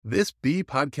This B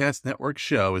Podcast Network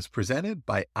show is presented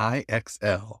by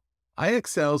IXL.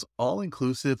 IXL's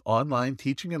all-inclusive online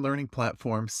teaching and learning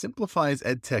platform simplifies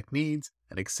edtech needs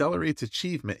and accelerates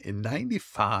achievement in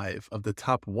 95 of the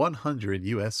top 100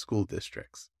 U.S. school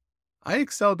districts.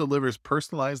 IXL delivers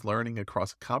personalized learning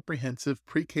across a comprehensive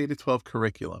pre-K-12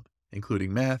 curriculum,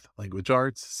 including math, language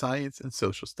arts, science, and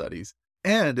social studies,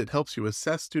 and it helps you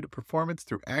assess student performance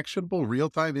through actionable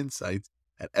real-time insights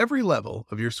at every level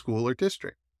of your school or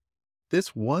district.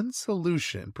 This one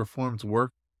solution performs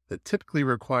work that typically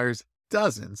requires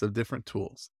dozens of different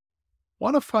tools.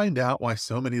 Want to find out why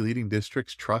so many leading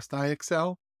districts trust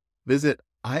IXL? Visit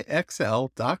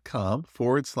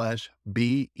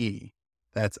ixl.com/BE.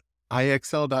 That's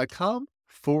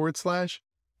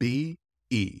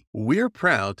ixl.com/BE. We're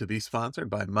proud to be sponsored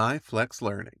by MyFlex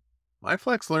Learning.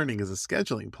 MyFlex Learning is a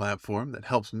scheduling platform that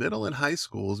helps middle and high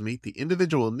schools meet the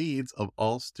individual needs of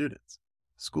all students.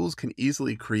 Schools can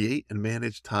easily create and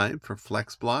manage time for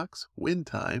flex blocks, win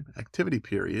time, activity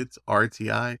periods,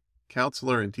 RTI,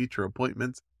 counselor and teacher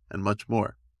appointments, and much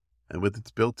more. And with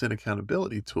its built-in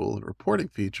accountability tool and reporting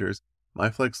features,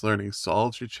 MyFlex Learning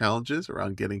solves your challenges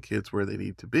around getting kids where they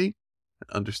need to be and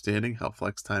understanding how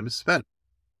flex time is spent.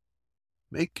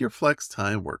 Make your flex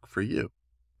time work for you.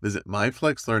 Visit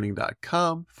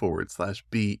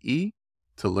myflexlearning.com/BE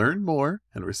to learn more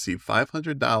and receive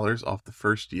 $500 off the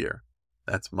first year.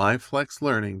 That's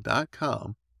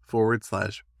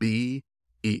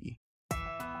myflexlearning.com/BE.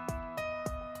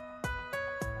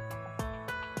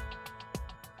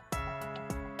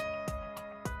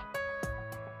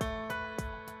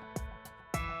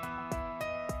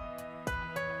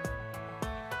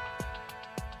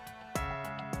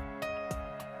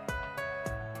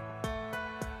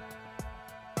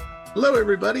 Hello,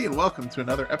 everybody, and welcome to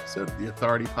another episode of the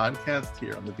Authority Podcast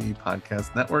here on the B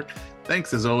Podcast Network.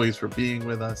 Thanks, as always, for being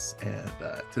with us. And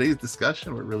today's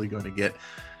discussion, we're really going to get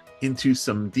into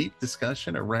some deep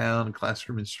discussion around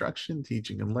classroom instruction,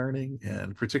 teaching and learning,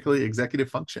 and particularly executive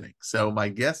functioning. So my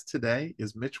guest today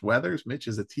is Mitch Weathers. Mitch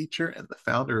is a teacher and the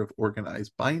founder of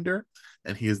Organized Binder,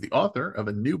 and he is the author of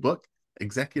a new book,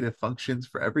 Executive Functions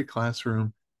for Every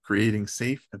Classroom: Creating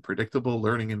Safe and Predictable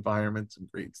Learning Environments in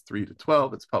Grades 3 to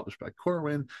 12. It's published by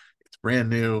Corwin. It's brand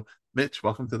new. Mitch,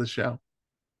 welcome to the show.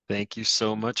 Thank you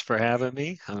so much for having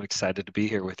me. I'm excited to be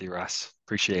here with you, Ross.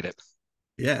 Appreciate it.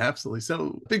 Yeah, absolutely.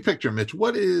 So big picture, Mitch,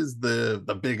 what is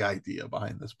the big idea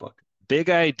behind this book? Big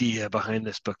idea behind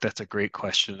this book. That's a great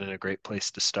question and a great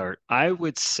place to start. I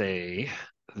would say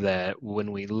that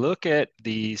when we look at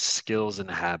these skills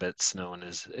and habits known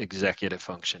as executive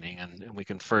functioning, and we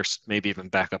can first maybe even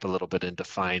back up a little bit and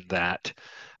define that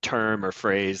term or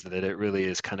phrase, that it really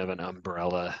is kind of an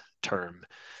umbrella term.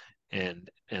 And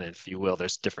if you will,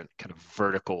 there's different kind of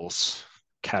verticals,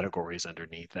 categories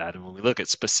underneath that. And when we look at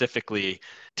specifically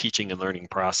teaching and learning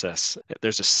process,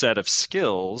 there's a set of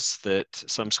skills that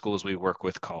some schools we work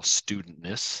with call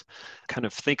studentness. Kind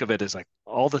of think of it as like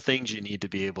all the things you need to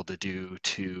be able to do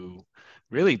to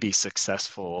really be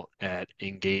successful at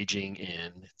engaging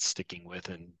in, sticking with,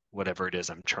 and whatever it is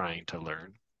I'm trying to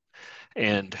learn.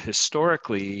 And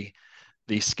historically,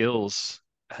 these skills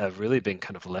have really been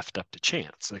kind of left up to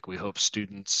chance. Like we hope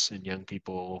students and young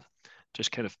people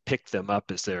just kind of pick them up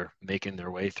as they're making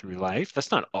their way through life.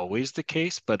 That's not always the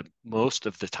case, but most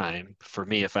of the time, for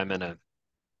me, if I'm in a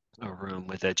room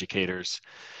with educators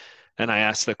and I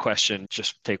ask the question,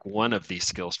 just take one of these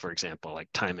skills, for example, like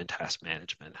time and task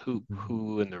management.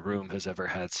 Who in the room has ever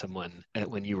had someone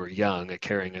when you were young, a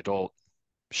caring adult,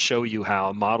 show you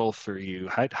how, model for you,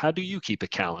 how do you keep a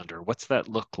calendar? What's that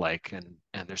look like? And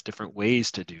there's different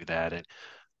ways to do that. And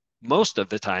most of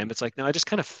the time it's like, no, I just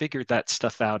kind of figured that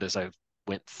stuff out as I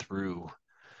went through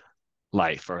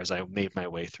life or as I made my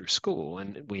way through school.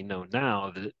 And we know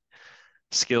now that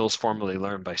skills formerly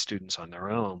learned by students on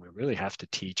their own, we really have to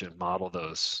teach and model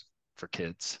those for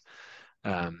kids.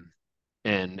 And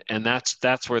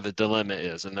that's where the dilemma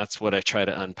is. And that's what I try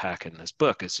to unpack in this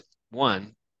book is,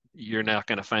 one, you're not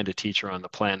going to find a teacher on the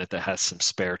planet that has some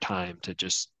spare time to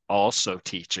just also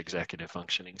teach executive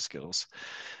functioning skills.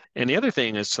 And the other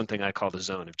thing is something I call the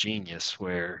zone of genius,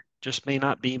 where just may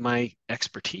not be my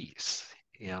expertise.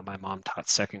 You know, my mom taught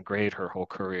second grade her whole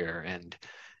career, and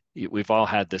we've all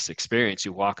had this experience.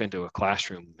 You walk into a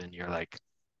classroom and you're like,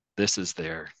 this is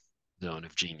their zone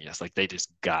of genius. Like they just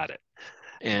got it.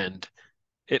 And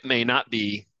it may not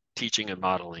be teaching and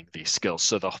modeling these skills.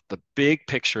 So the big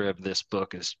picture of this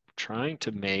book is trying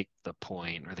to make the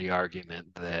point or the argument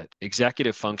that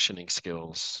executive functioning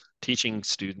skills, teaching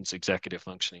students executive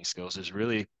functioning skills, is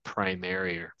really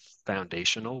primary or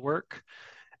foundational work.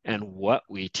 And what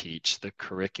we teach, the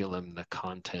curriculum, the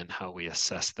content, how we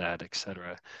assess that, et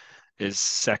cetera, is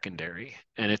secondary.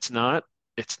 And it's not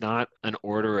an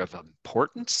order of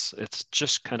importance. It's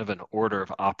just kind of an order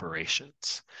of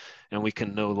operations. And we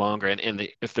can no longer,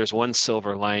 if there's one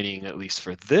silver lining, at least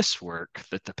for this work,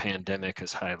 that the pandemic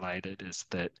has highlighted, is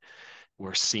that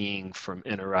we're seeing from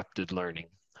interrupted learning,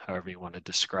 however you want to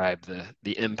describe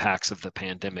the impacts of the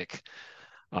pandemic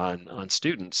on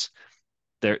students.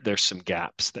 There's some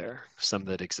gaps there, some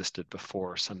that existed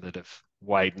before, some that have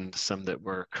widened, some that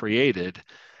were created,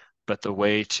 but the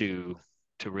way to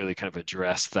really kind of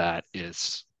address that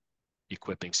is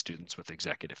equipping students with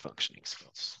executive functioning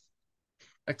skills.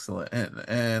 Excellent.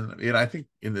 And I think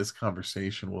in this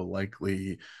conversation we'll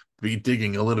likely be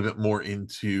digging a little bit more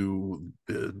into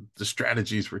the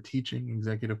strategies for teaching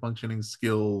executive functioning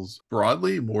skills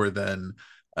broadly, more than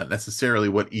necessarily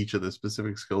what each of the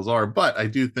specific skills are. But I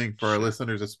do think for our Sure.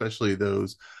 listeners, especially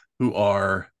those who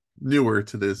are newer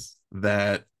to this,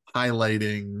 that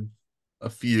highlighting a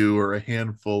few or a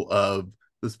handful of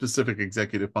the specific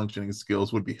executive functioning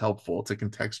skills would be helpful to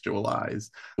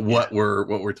contextualize Yeah. what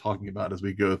we're talking about as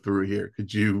we go through here.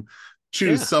 Could you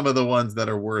choose Yeah, some of the ones that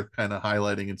are worth kind of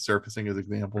highlighting and surfacing as for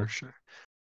examples? sure.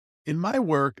 In my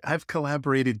work, I've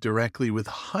collaborated directly with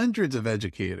hundreds of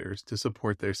educators to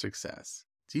support their success.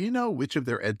 Do you know which of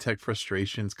their edtech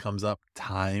frustrations comes up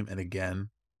time and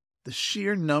again? The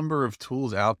sheer number of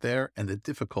tools out there and the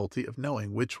difficulty of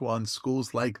knowing which ones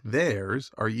schools like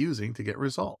theirs are using to get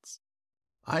results.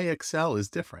 IXL is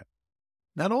different.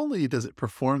 Not only does it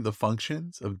perform the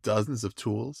functions of dozens of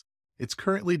tools, it's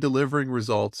currently delivering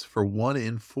results for 1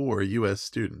 in 4 U.S.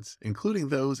 students, including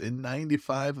those in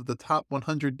 95 of the top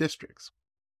 100 districts.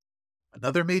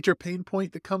 Another major pain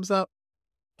point that comes up: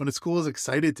 when a school is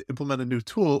excited to implement a new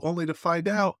tool only to find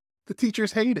out the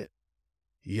teachers hate it.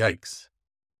 Yikes.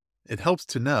 It helps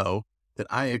to know that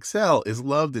IXL is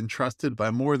loved and trusted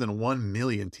by more than 1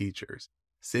 million teachers,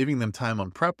 saving them time on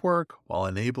prep work while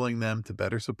enabling them to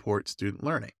better support student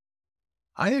learning.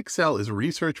 IXL is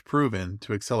research proven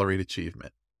to accelerate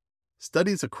achievement.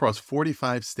 Studies across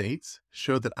 45 states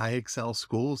show that IXL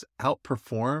schools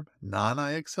outperform non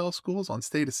IXL schools on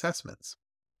state assessments.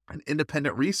 And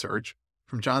independent research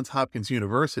from Johns Hopkins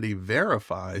University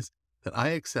verifies that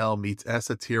IXL meets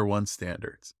ESSA Tier 1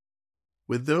 standards.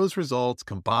 With those results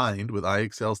combined with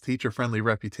IXL's teacher friendly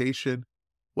reputation,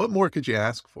 what more could you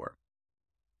ask for?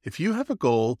 If you have a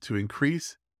goal to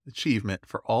increase achievement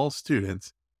for all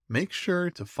students, make sure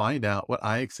to find out what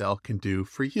IXL can do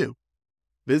for you.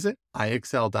 Visit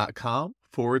IXL.com/BE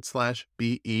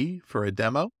for a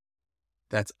demo.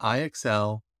 That's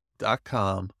IXL.com/BE.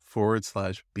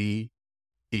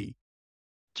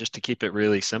 Just to keep it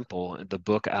really simple, the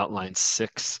book outlines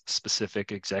 6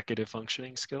 specific executive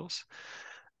functioning skills.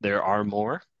 There are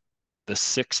more. The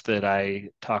 6 that I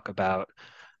talk about,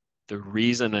 the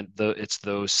reason it's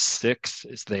those 6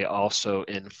 is they also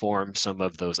inform some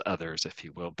of those others, if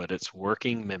you will, but it's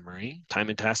working memory, time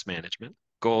and task management,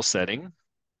 goal setting,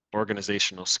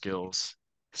 organizational skills,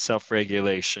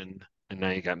 self-regulation, and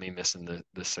now you got me missing the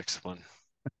 6th one.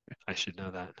 I should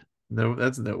know that. No,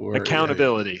 that's no worry.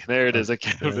 Accountability. There it is, There it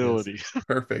is. accountability.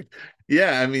 Perfect.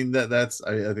 Yeah, I mean I think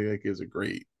that gives a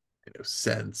great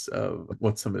sense of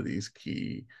what some of these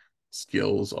key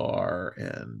skills are.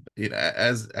 And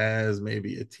as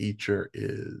maybe a teacher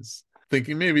is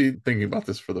thinking about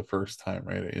this for the first time,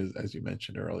 right? As you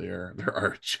mentioned earlier, there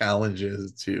are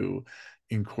challenges to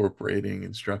incorporating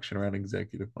instruction around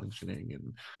executive functioning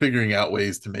and figuring out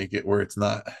ways to make it where it's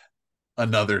not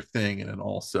another thing, and then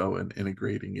also in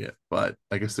integrating it. But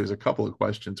I guess there's a couple of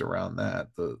questions around that.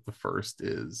 The first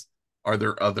is, are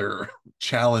there other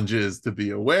challenges to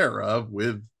be aware of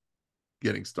with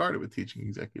getting started with teaching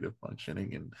executive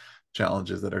functioning, and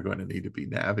challenges that are going to need to be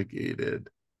navigated?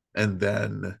 And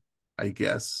then I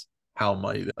guess, how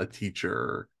might a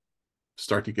teacher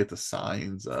start to get the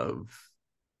signs of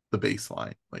the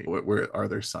baseline? Like, where are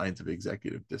there signs of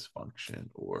executive dysfunction,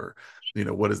 or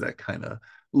what does that kind of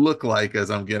look like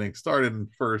as I'm getting started and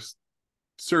first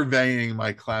surveying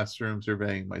my classroom,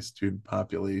 surveying my student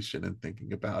population, and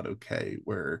thinking about, okay,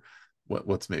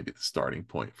 what's maybe the starting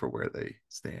point for where they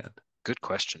stand? Good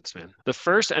questions, man. The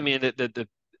first, I mean,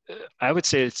 I would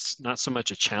say it's not so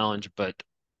much a challenge, but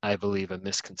I believe a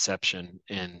misconception.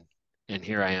 And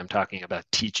here I am talking about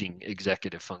teaching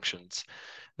executive functions.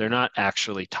 They're not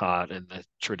actually taught in the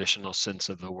traditional sense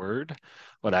of the word.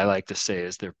 What I like to say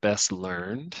is they're best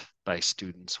learned by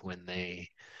students when they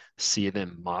see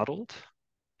them modeled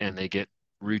and they get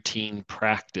routine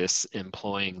practice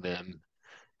employing them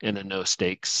in a no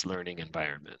stakes learning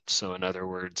environment. So, in other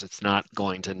words, it's not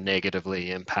going to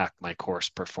negatively impact my course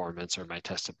performance or my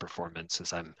tested performance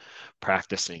as I'm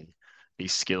practicing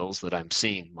these skills that I'm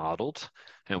seeing modeled.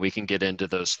 And we can get into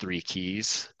those three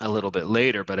keys a little bit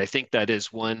later, but I think that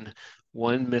is one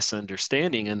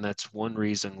misunderstanding, and that's one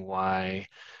reason why,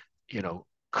 you know,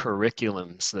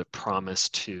 curriculums that promise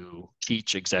to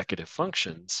teach executive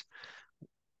functions,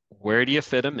 where do you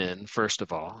fit them in? First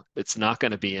of all, it's not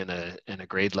going to be in a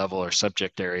grade level or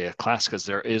subject area class because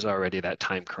there is already that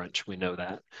time crunch. We know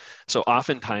that. So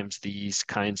oftentimes these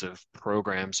kinds of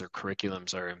programs or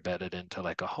curriculums are embedded into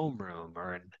like a homeroom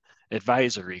or an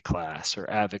advisory class or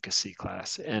advocacy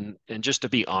class. And just to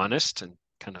be honest and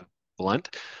kind of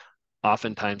blunt,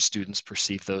 oftentimes students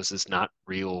perceive those as not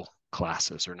real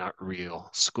classes or not real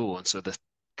school. And so the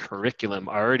curriculum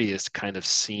already is kind of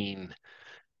seen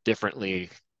differently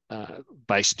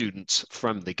by students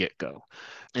from the get-go.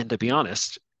 And to be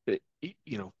honest,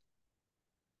 you know,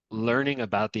 learning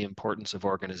about the importance of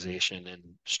organization and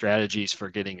strategies for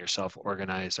getting yourself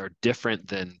organized are different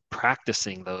than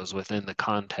practicing those within the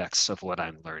context of what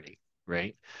I'm learning,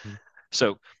 right?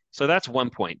 So so that's one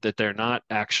point, that they're not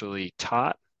actually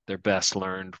taught. They're best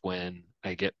learned when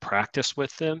I get practice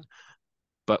with them,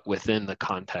 but within the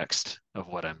context of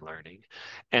what I'm learning.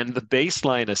 And the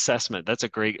baseline assessment, that's a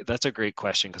great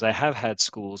question, because I have had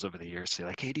schools over the years say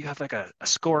like, hey, do you have like a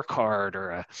scorecard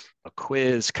or a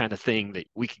quiz kind of thing that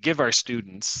we could give our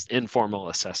students, informal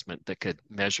assessment that could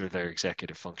measure their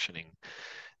executive functioning?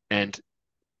 And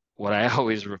what I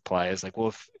always reply is like,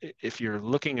 well, if you're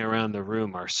looking around the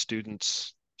room, are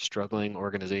students struggling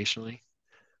organizationally?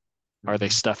 Are they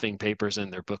Mhm. stuffing papers in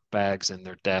their book bags and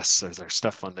their desks? Is there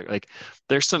stuff on their, like,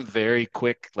 there's some very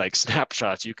quick like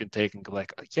snapshots you can take and go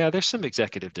like, yeah, there's some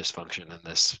executive dysfunction in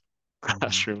this Mhm.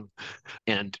 classroom.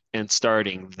 And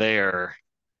starting there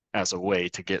as a way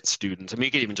to get students. I mean,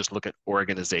 you can even just look at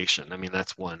organization. I mean,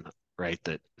 that's one, right?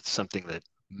 That it's something that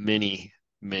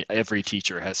every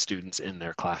teacher has students in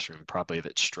their classroom probably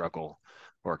that struggle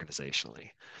organizationally.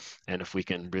 And if we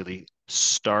can really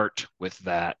start with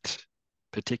that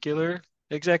particular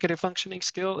executive functioning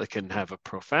skill, it can have a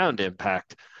profound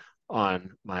impact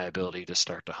on my ability to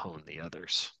start to hone the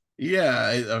others.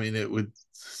 Yeah, I mean, it would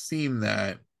seem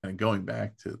that, and going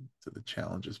back to the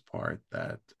challenges part,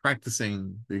 that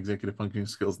practicing the executive functioning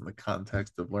skills in the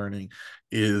context of learning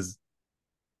is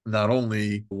not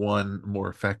only one more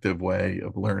effective way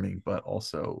of learning, but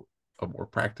also a more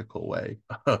practical way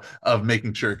of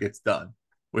making sure it gets done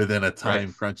within a Right.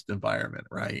 time crunched environment,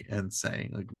 right? And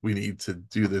saying like we need to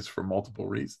do this for multiple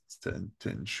reasons to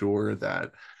ensure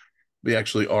that we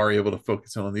actually are able to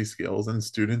focus on these skills and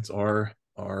students are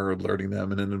learning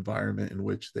them in an environment in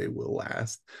which they will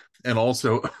last. And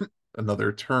also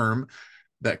another term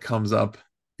that comes up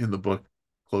in the book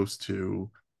close to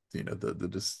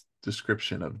the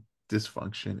description of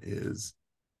dysfunction is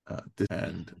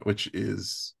and Mhm. which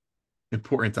is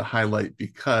important to highlight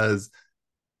because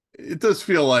it does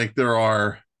feel like there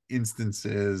are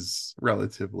instances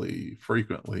relatively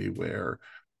frequently where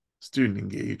student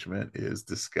engagement is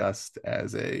discussed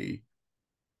as a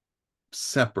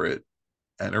separate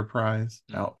enterprise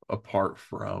out apart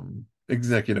from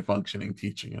executive functioning,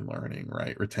 teaching and learning,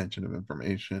 right? Retention of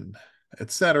information,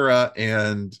 etc.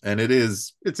 And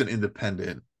it's an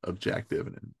independent objective,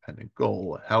 an independent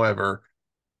goal. However,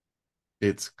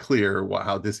 it's clear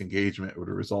how disengagement would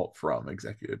result from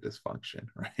executive dysfunction,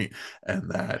 right?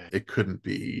 And that Right. it couldn't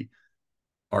be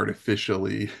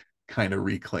artificially kind of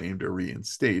reclaimed or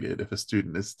reinstated if a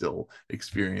student is still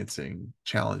experiencing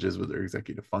challenges with their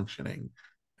executive functioning.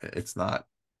 It's not,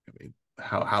 I mean,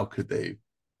 how could they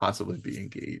possibly be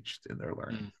engaged in their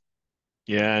learning? Mm.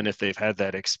 Yeah, and if they've had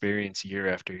that experience year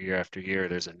after year after year,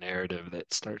 there's a narrative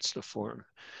that starts to form.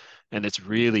 And it's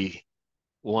really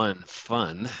one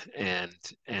fun and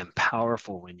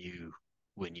powerful when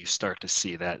you start to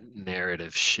see that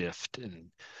narrative shift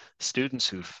in students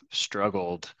who've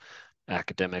struggled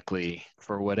academically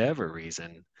for whatever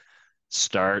reason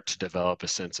start to develop a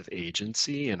sense of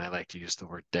agency. And I like to use the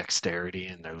word dexterity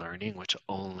in their learning, which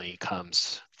only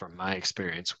comes from my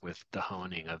experience with the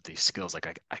honing of these skills.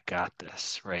 Like, I got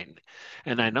this, right?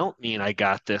 And I don't mean I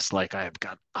got this like I've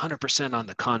got 100% on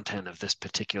the content of this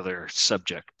particular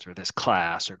subject or this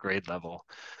class or grade level,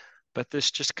 but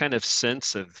this just kind of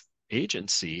sense of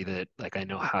agency that like I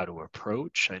know how to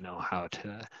approach, I know how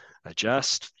to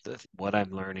adjust what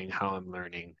I'm learning, how I'm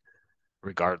learning,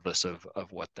 regardless of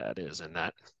what that is. And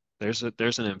that there's an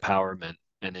empowerment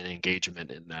and an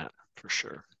engagement in that for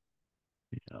sure.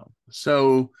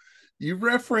 So you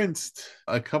referenced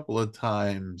a couple of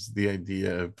times the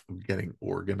idea of getting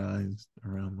organized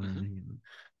around Hmm. learning.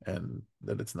 and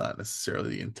that it's not necessarily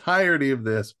the entirety of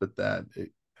this, but that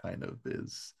it kind of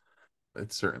is.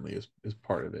 It certainly is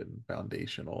part of it and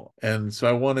foundational. And so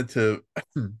I wanted to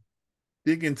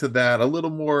dig into that a little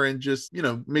more and just,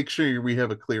 make sure we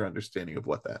have a clear understanding of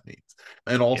what that means.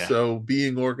 And Yeah, also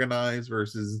being organized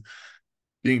versus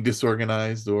being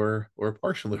disorganized or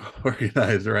partially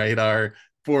organized, right? Our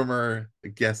former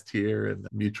guest here and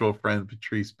mutual friend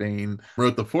Patrice Bain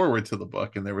wrote the foreword to the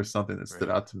book, and there was something that stood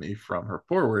right. out to me from her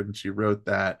foreword, and she wrote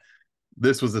that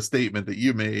this was a statement that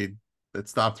you made that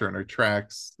stopped her in her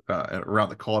tracks around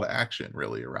the call to action,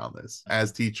 really around this.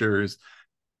 As teachers,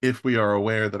 if we are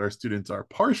aware that our students are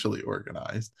partially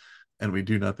organized and we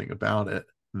do nothing about it,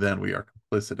 then we are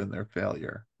complicit in their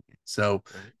failure. So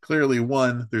Right. clearly,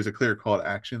 one, there's a clear call to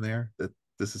action there that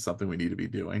this is something we need to be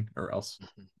doing, or else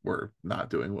Mhm. we're not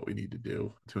doing what we need to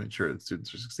do to ensure that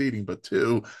students are succeeding. But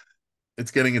two, it's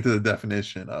getting into the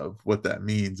definition of what that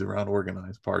means around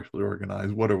organized, partially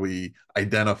organized. What are we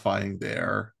identifying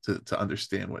there to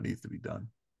understand what needs to be done?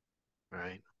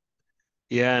 Right.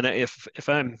 Yeah, and if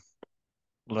I'm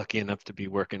lucky enough to be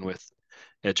working with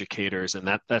educators,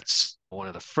 and that's one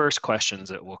of the first questions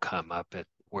that will come up at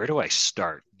where do I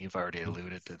start? You've already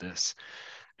alluded to this.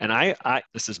 And I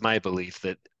this is my belief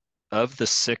that of the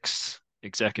six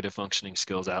executive functioning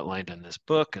skills outlined in this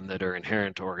book and that are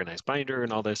inherent to organized binder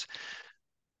and all this,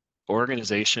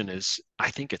 organization is,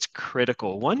 I think it's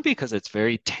critical. One, because it's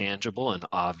very tangible and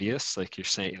obvious, like you're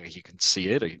saying, like you can see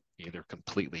it, either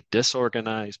completely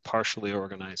disorganized, partially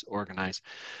organized, organized.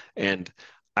 And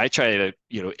I try to,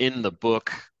 in the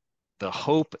book, the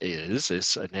hope is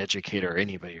an educator or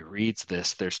anybody who reads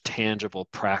this, there's tangible,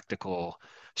 practical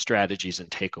strategies and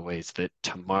takeaways that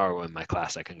tomorrow in my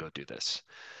class I can go do this,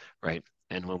 right?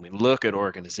 And when we look at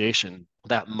organization,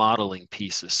 that modeling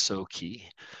piece is so key.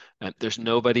 And there's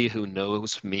nobody who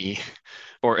knows me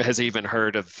or has even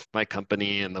heard of my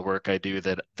company and the work I do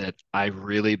that I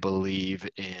really believe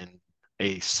in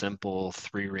a simple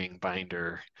three-ring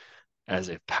binder as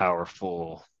a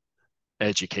powerful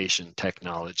education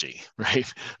technology,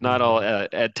 right? Not all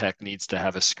Mm-hmm. ed tech needs to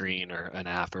have a screen or an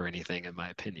app or anything, in my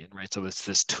opinion, right? So it's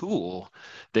this tool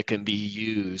that can be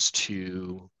used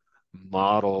to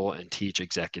model and teach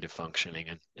executive functioning.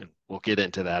 And we'll get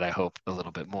into that, I hope, a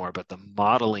little bit more, but the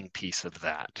modeling piece of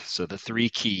that. So the three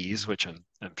keys, which I'm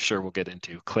sure we'll get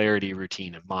into, clarity,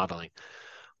 routine, and modeling.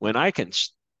 When I can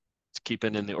keep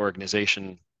it in the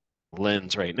organization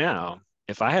lens right now,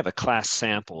 if I have a class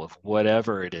sample of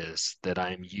whatever it is that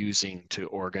I'm using to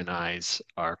organize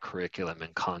our curriculum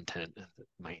and content,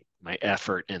 my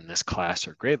effort in this class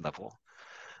or grade level,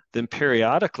 then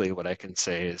periodically what I can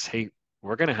say is, hey,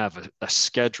 we're going to have a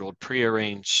scheduled,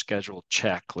 prearranged scheduled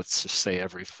check, let's just say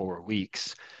every 4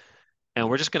 weeks, and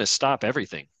we're just going to stop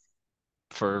everything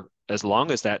for as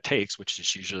long as that takes, which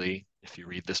is usually, if you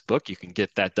read this book, you can get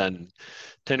that done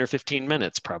 10 or 15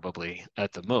 minutes probably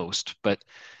at the most. But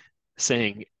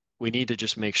saying we need to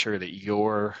just make sure that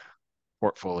your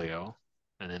portfolio,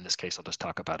 and in this case, I'll just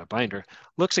talk about a binder,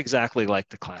 looks exactly like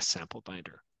the class sample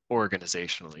binder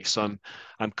organizationally. So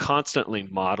I'm constantly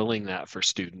modeling that for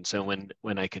students. And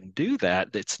when I can do that,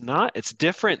 it's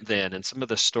different than in some of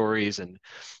the stories.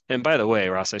 And by the way,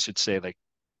 Ross, I should say, like,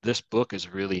 this book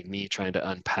is really me trying to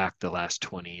unpack the last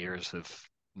 20 years of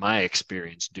my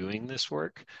experience doing this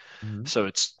work. Mm-hmm. So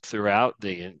it's throughout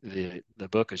the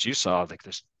book, as you saw, like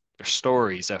there's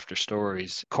stories after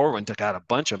stories. Corwin took out a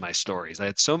bunch of my stories. I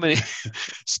had so many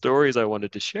stories I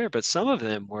wanted to share, but some of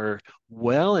them were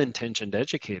well-intentioned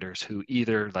educators who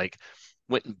either like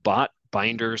went and bought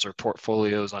binders or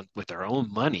portfolios on with their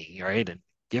own money, right, and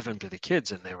give them to the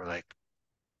kids, and they were like,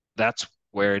 that's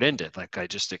where it ended. Like I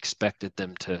just expected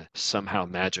them to somehow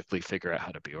magically figure out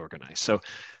how to be organized. So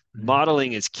Right.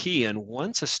 modeling is key. And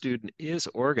once a student is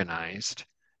organized,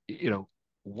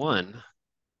 one,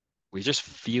 we just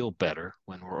feel better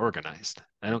when we're organized.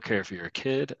 I don't care if you're a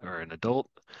kid or an adult,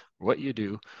 what you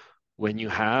do. When you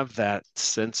have that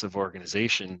sense of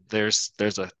organization, there's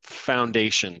a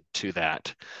foundation to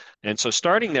that. And so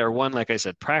starting there, one, like I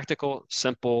said, practical,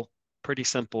 simple, pretty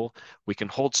simple. We can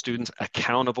hold students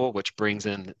accountable, which brings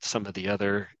in some of the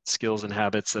other skills and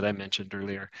habits that I mentioned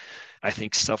earlier. I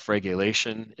think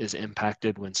self-regulation is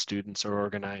impacted when students are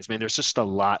organized. I mean, there's just a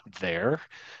lot there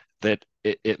that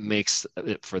it makes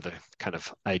it for the kind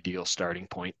of ideal starting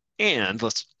point. And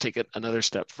let's take it another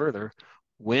step further.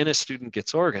 When a student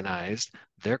gets organized,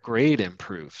 their grade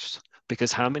improves.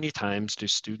 Because how many times do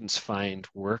students find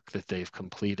work that they've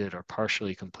completed or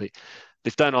partially complete?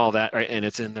 They've done all that, right? And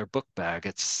it's in their book bag,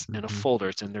 it's in a Mm-hmm. folder,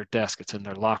 it's in their desk, it's in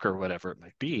their locker, whatever it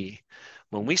might be.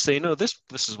 When we say, no, this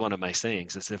is one of my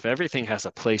sayings, is if everything has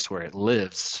a place where it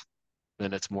lives,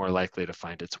 then it's more likely to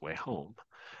find its way home.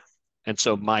 And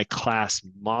so my class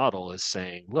model is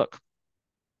saying, look,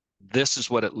 this is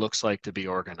what it looks like to be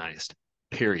organized,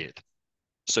 period.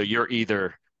 So you're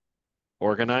either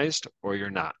organized or you're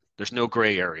not. There's no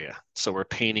gray area. So we're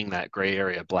painting that gray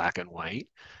area black and white.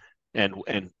 And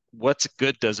what's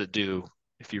good does it do?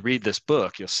 If you read this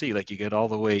book, you'll see like you get all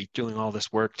the way doing all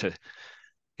this work to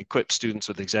equip students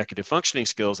with executive functioning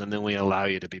skills, and then we allow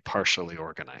you to be partially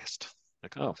organized.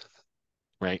 Like, oh,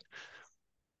 right.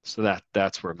 So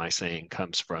that's where my saying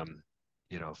comes from.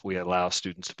 If we allow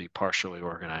students to be partially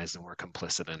organized, then we're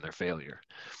complicit in their failure.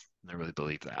 And I really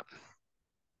believe that.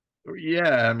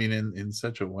 Yeah, I mean, in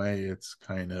such a way,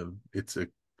 it's a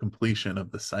completion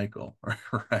of the cycle,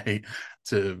 right?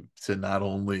 To not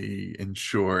only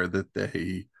ensure that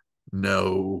they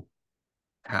know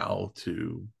how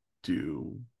to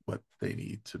do what they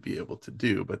need to be able to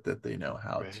do, but that they know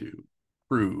how Right. to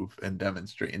prove and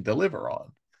demonstrate and deliver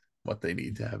on what they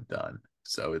need to have done.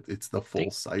 So it's the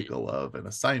full Think, cycle of an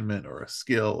assignment or a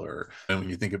skill, or and when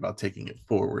you think about taking it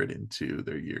forward into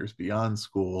their years beyond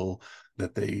school,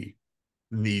 that they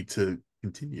need to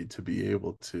continue to be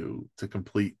able to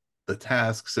complete the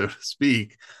task, so to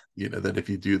speak. That if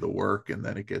you do the work and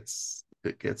then it gets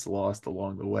lost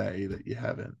along the way, that you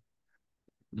haven't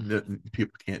mhm. that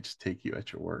people can't just take you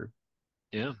at your word.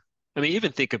 Yeah. I mean,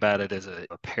 even think about it as a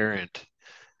parent.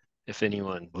 If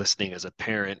anyone listening is a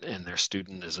parent and their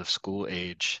student is of school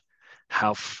age,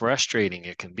 how frustrating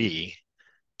it can be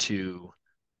to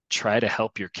try to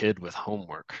help your kid with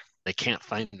homework. They can't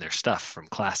find their stuff from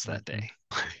class that Mm-hmm. day.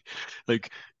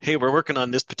 Like, hey, we're working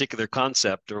on this particular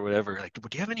concept or whatever. Like, do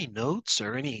you have any notes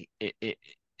or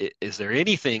is there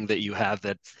anything that you have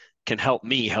that can help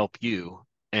me help you?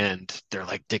 And they're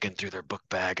like digging through their book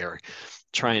bag or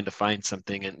trying to find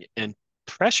something, and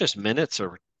precious minutes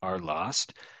are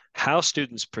lost. How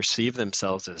students perceive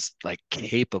themselves as like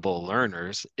capable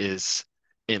learners is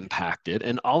impacted,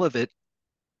 and all of it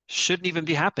shouldn't even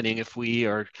be happening if we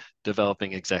are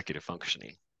developing executive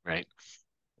functioning, right?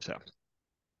 So,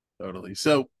 Totally.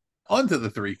 So on to the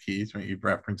three keys, right? You've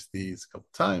referenced these a couple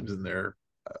times and they're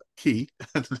key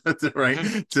right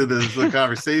mhm. to the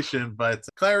conversation. But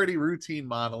clarity, routine,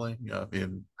 modeling,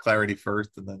 in clarity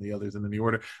first and then the others in any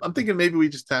order. I'm thinking maybe we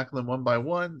just tackle them one by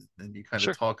one and you kind of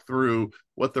Sure. talk through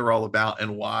what they're all about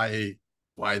and why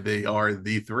they are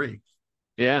the three.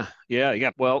 Yeah, yeah,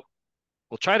 yeah. Well,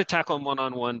 we'll try to tackle them one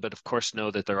on one, but of course,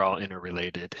 know that they're all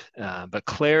interrelated. But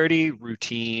clarity,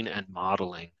 routine, and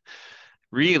modeling,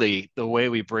 really, the way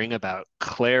we bring about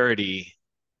clarity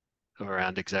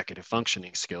around executive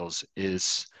functioning skills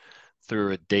is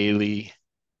through a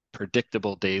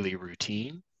predictable daily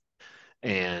routine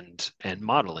and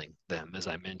modeling them, as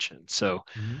I mentioned. So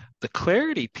Mm-hmm. the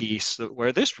clarity piece,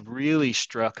 where this really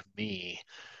struck me,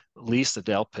 Lisa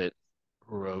Delpit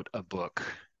wrote a book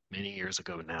many years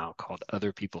ago now called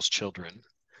Other People's Children.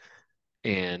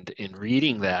 And in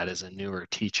reading that as a newer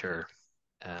teacher,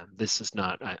 this is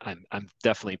not, I'm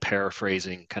definitely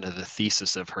paraphrasing kind of the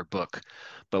thesis of her book,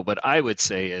 but what I would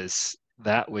say is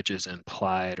that which is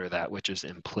implied or that which is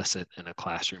implicit in a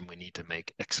classroom, we need to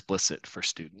make explicit for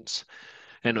students.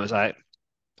 And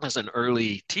as an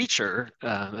early teacher,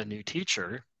 a new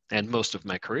teacher, and most of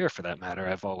my career for that matter,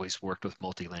 I've always worked with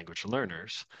multi-language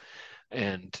learners.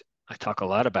 And I talk a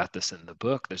lot about this in the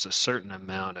book. There's a certain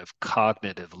amount of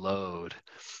cognitive load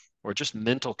or just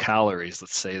mental calories,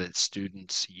 let's say, that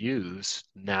students use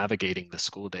navigating the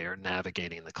school day or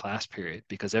navigating the class period,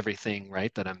 because everything,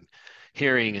 right, that I'm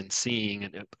hearing and seeing,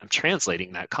 and I'm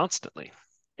translating that constantly.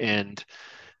 And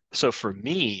so for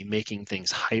me, making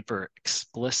things hyper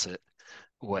explicit,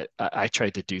 what I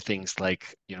tried to do things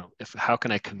like, if how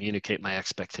can I communicate my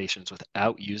expectations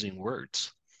without using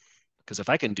words? Because if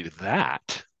I can do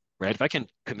that, right, if I can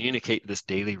communicate this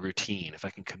daily routine, if I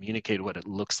can communicate what it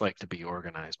looks like to be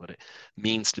organized, what it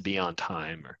means to be on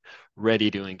time or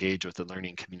ready to engage with the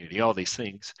learning community, all these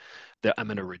things, that I'm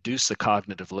going to reduce the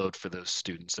cognitive load for those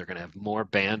students. They're going to have more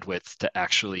bandwidth to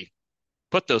actually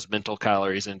put those mental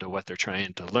calories into what they're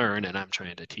trying to learn and I'm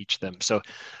trying to teach them. So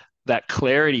that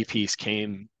clarity piece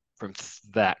came from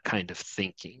that kind of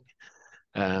thinking.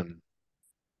 Um,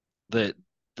 the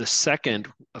the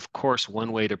second, of course,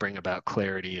 one way to bring about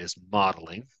clarity is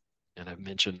modeling, and I've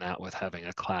mentioned that with having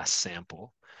a class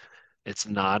sample. It's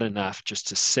not enough just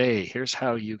to say, "Here's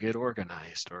how you get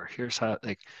organized," or "Here's how,"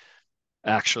 like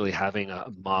actually having a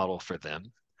model for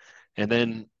them. And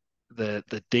then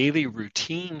the daily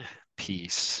routine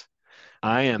piece.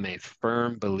 I am a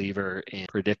firm believer in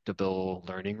predictable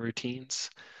learning routines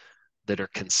that are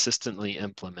consistently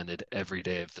implemented every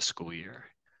day of the school year.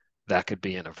 That could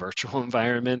be in a virtual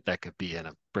environment, that could be in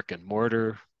a brick and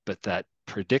mortar, but that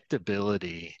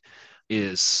predictability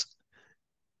is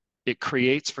it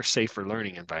creates for safer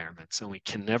learning environments. And we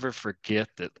can never forget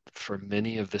that for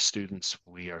many of the students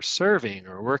we are serving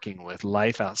or working with,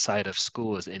 life outside of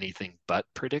school is anything but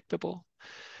predictable.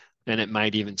 And it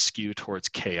might even skew towards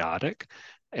chaotic.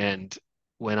 And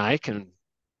when I can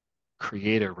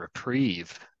create a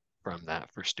reprieve from that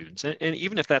for students, and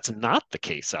even if that's not the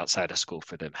case outside of school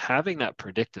for them, having that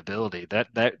predictability,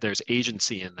 that there's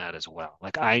agency in that as well.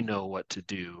 Like I know what to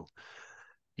do,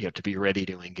 you have to be ready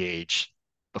to engage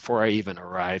before I even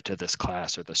arrive to this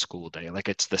class or the school day. Like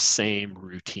it's the same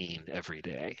routine every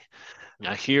day.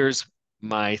 Now, here's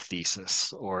my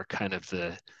thesis, or kind of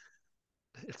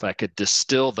if I could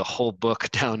distill the whole book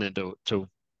down into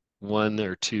one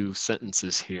or two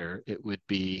sentences here, it would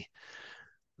be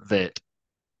that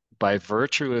by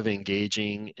virtue of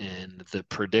engaging in the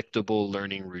predictable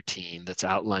learning routine that's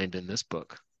outlined in this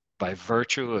book, by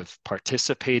virtue of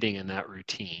participating in that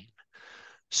routine,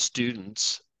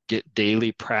 students get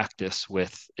daily practice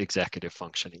with executive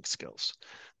functioning skills.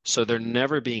 So they're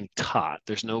never being taught.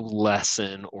 There's no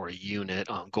lesson or unit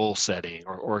on goal setting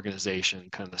or organization,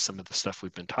 kind of some of the stuff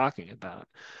we've been talking about.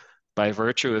 By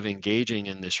virtue of engaging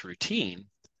in this routine,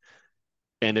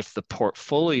 and if the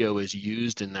portfolio is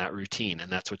used in that routine,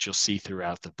 and that's what you'll see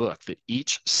throughout the book, that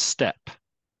each step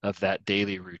of that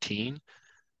daily routine,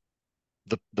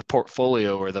 the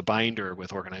portfolio or the binder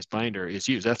with organized binder is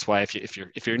used. That's why if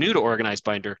you're new to organized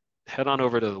binder, head on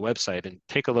over to the website and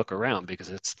take a look around, because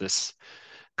it's this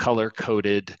color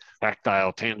coded,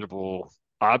 tactile, tangible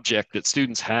object that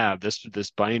students have,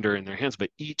 this binder in their hands.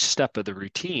 But each step of the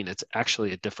routine, it's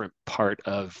actually a different part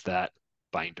of that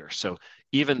binder. So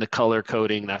even the color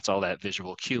coding, that's all that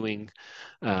visual cueing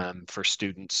for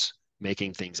students,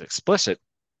 making things explicit.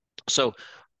 So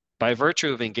by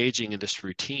virtue of engaging in this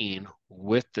routine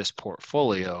with this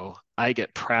portfolio, I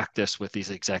get practice with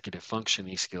these executive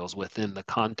functioning skills within the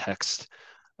context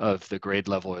of the grade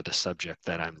level or the subject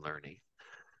that I'm learning.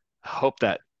 I hope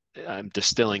that I'm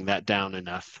distilling that down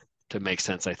enough to make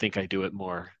sense. I think I do it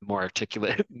more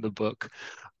articulate in the book,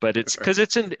 but it's because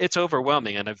it's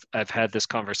overwhelming. And I've had this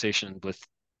conversation with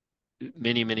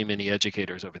many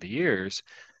educators over the years.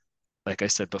 Like I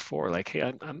said before, like,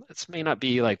 hey, this may not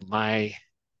be like my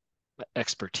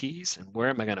expertise, and where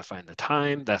am I going to find the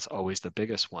time? That's always the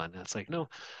biggest one. And it's like, no,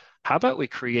 how about we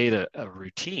create a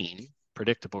routine,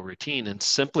 predictable routine, and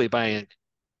simply by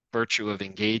virtue of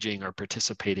engaging or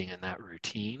participating in that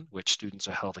routine, which students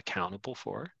are held accountable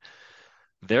for,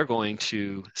 they're going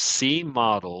to see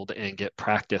modeled and get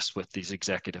practice with these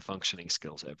executive functioning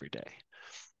skills every day.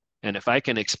 And if I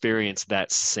can experience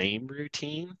that same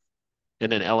routine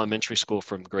in an elementary school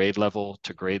from grade level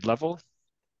to grade level,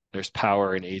 there's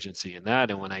power and agency in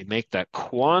that. And when I make that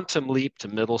quantum leap to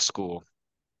middle school,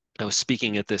 I was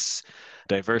speaking at this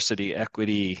diversity,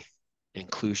 equity,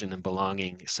 inclusion, and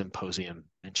belonging symposium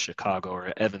in Chicago,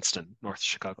 or Evanston, North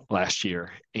Chicago, last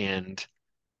year. And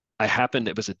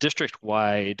it was a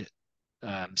district-wide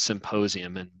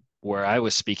symposium, and where I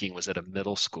was speaking was at a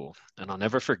middle school. And I'll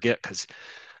never forget, because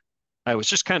I was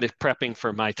just kind of prepping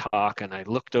for my talk, and I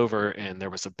looked over and there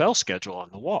was a bell schedule on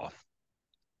the wall.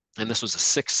 And this was a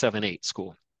 6, 7, 8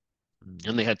 school.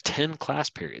 And they had 10 class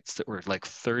periods that were like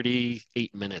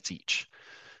 38 minutes each.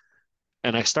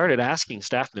 And I started asking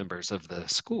staff members of the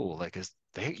school, like,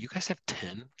 you guys have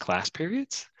 10 class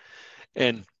periods?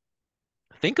 And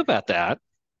think about that.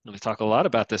 And we talk a lot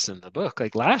about this in the book.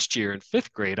 Like last year in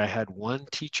fifth grade, I had one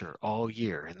teacher all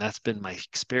year, and that's been my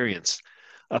experience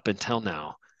up until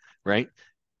now, right?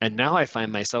 And now I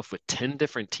find myself with 10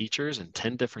 different teachers and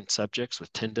 10 different subjects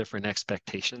with 10 different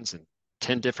expectations and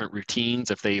 10 different routines,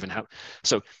 if they even have.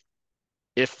 So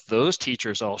if those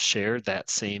teachers all shared that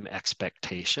same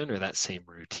expectation or that same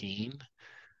routine,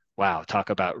 wow, talk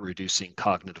about reducing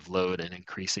cognitive load and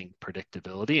increasing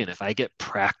predictability. And if I get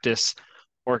practice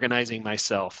organizing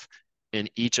myself in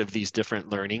each of these different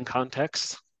learning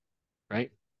contexts,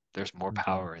 right? There's more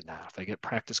power in that. If I get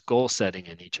practice goal setting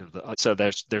in each of so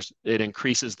it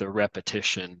increases the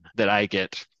repetition that I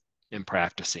get in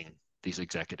practicing these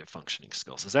executive functioning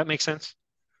skills. Does that make sense?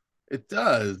 It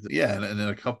does. Yeah. And then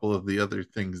a couple of the other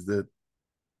things that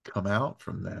come out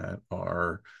from that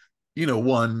are,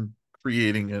 one,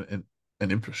 creating an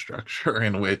infrastructure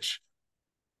in which,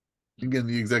 again,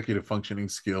 the executive functioning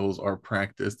skills are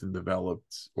practiced and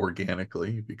developed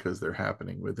organically because they're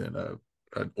happening within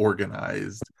an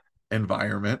organized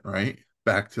environment, right?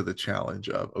 Back to the challenge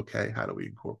of, okay, how do we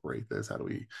incorporate this? How do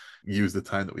we use the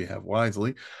time that we have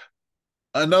wisely?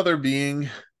 Another being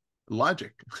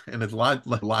logic and it's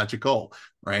logical,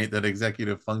 right? That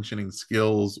executive functioning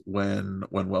skills, when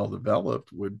well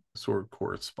developed, would sort of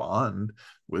correspond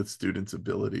with students'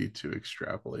 ability to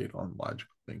extrapolate on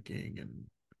logical thinking and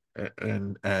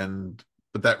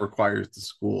but that requires the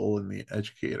school and the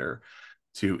educator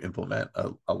to implement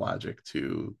a logic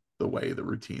to the way the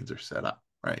routines are set up,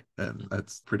 right? And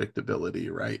that's predictability,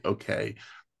 right? Okay,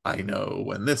 I know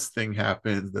when this thing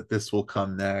happens that this will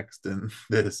come next, and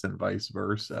this, and vice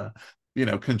versa.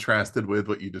 Contrasted with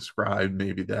what you described,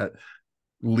 maybe that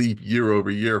leap year over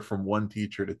year from one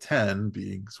teacher to 10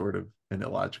 being sort of an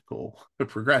illogical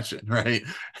progression, right?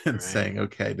 And Right. saying,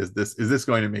 okay, is this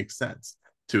going to make sense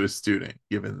to a student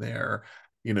given their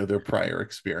prior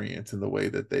experience and the way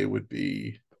that they would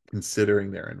be considering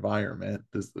their environment?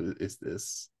 Is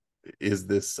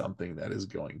this something that is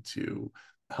going to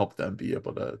help them be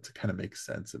able to kind of make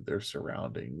sense of their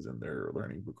surroundings and their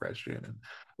learning progression?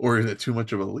 Or is it too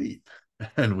much of a leap?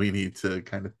 And we need to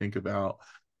kind of think about,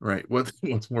 right,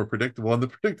 what's more predictable, and the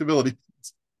predictability.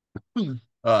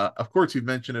 Of course, you've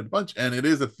mentioned it a bunch, and it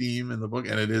is a theme in the book,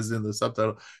 and it is in the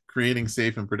subtitle, creating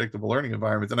safe and predictable learning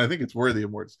environments. And I think it's worthy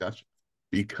of more discussion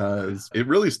Yeah. because it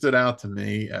really stood out to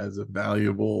me as a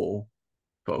valuable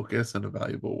focus and a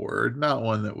valuable word, not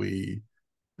one that we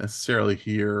necessarily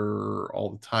hear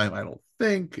all the time, I don't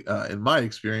think, in my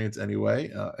experience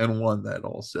anyway, and one that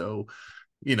also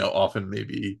often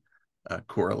maybe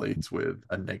correlates with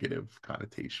a negative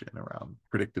connotation around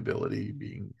predictability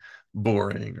being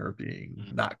boring or being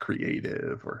Mm. not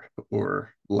creative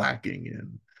or lacking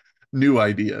in new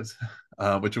ideas,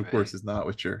 which of Right. course is not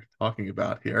what you're talking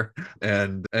about here.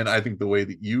 And I think the way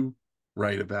that you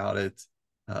write about it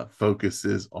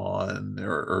focuses on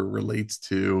or relates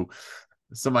to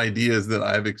some ideas that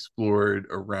I've explored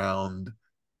around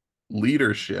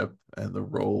leadership and the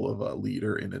role of a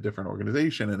leader in a different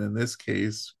organization. And in this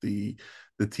case, the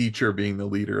teacher being the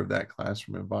leader of that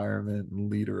classroom environment and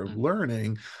leader of Mm.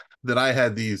 learning, that I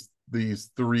had these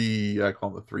three, I call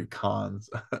them the three cons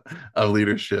of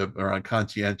leadership, around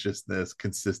conscientiousness,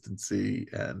 consistency,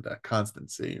 and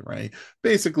constancy, right?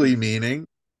 Basically meaning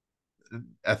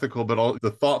ethical, but all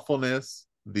the thoughtfulness,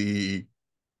 the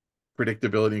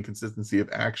predictability and consistency of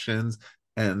actions,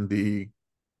 and the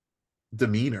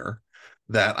demeanor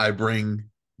that I bring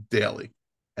daily.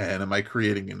 And am I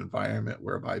creating an environment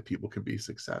whereby people can be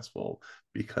successful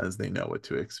because they know what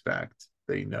to expect?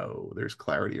 They know there's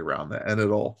clarity around that. And it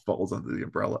all falls under the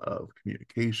umbrella of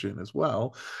communication as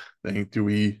well. Do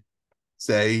we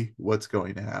say what's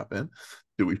going to happen?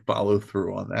 Do we follow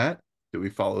through on that? Do we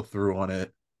follow through on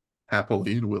it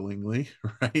happily and willingly,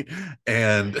 right?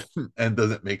 Right. And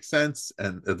does it make sense,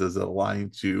 and does it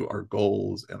align to our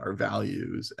goals and our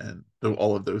values, and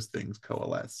all of those things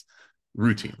coalesce Mm.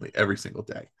 routinely every single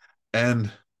day?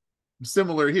 And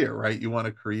similar here, right? You want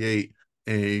to create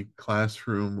a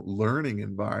classroom learning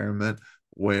environment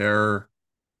where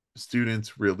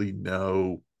students really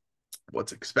know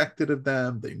what's expected of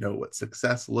them. They know what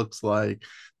success looks like.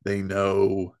 They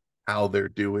know how they're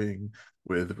doing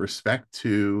with respect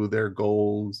to their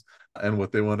goals and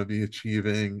what they want to be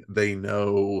achieving. They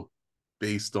know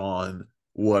based on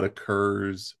what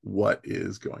occurs, what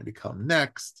is going to come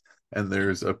next. And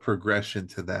there's a progression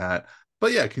to that.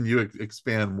 But yeah, can you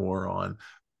expand more on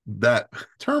that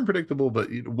term predictable, but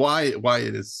why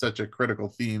it is such a critical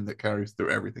theme that carries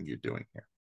through everything you're doing here?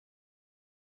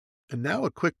 And now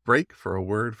a quick break for a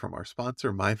word from our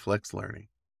sponsor, MyFlex Learning.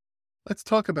 Let's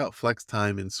talk about flex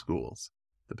time in schools.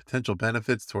 The potential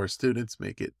benefits to our students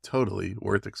make it totally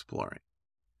worth exploring.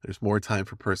 There's more time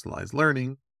for personalized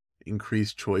learning,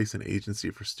 increased choice and agency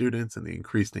for students, and the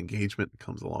increased engagement that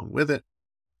comes along with it,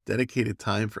 dedicated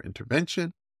time for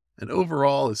intervention, and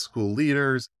overall, as school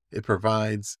leaders, it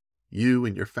provides you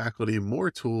and your faculty more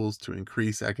tools to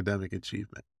increase academic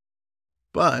achievement.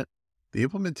 But the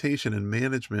implementation and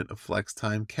management of flex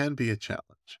time can be a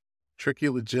challenge. Tricky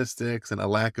logistics and a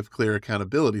lack of clear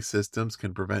accountability systems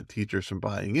can prevent teachers from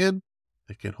buying in.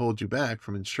 It can hold you back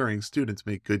from ensuring students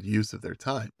make good use of their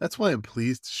time. That's why I'm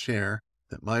pleased to share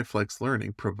that MyFlex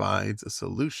Learning provides a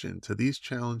solution to these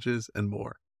challenges and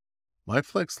more.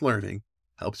 MyFlex Learning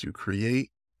helps you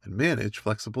create and manage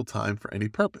flexible time for any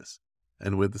purpose.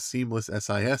 And with the seamless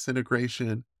SIS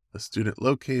integration, a student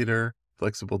locator,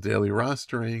 flexible daily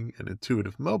rostering, and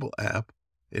intuitive mobile app,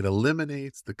 it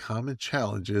eliminates the common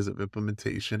challenges of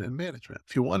implementation and management.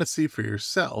 If you want to see for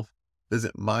yourself,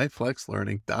 visit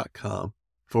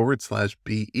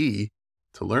myflexlearning.com/BE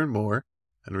to learn more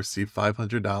and receive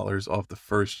 $500 off the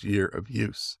first year of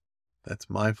use. That's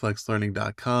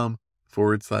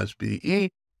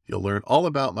myflexlearning.com/BE. You'll learn all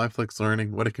about MyFlex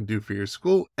Learning, what it can do for your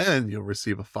school, and you'll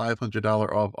receive a $500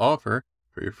 off offer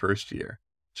for your first year.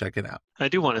 Check it out. I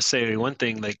do want to say one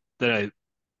thing like that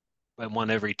I want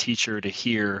every teacher to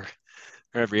hear,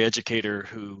 or every educator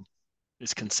who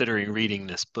is considering reading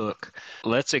this book.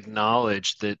 Let's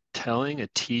acknowledge that telling a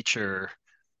teacher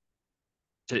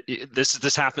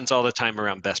this happens all the time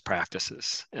around best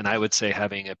practices. And I would say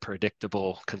having a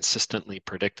predictable, consistently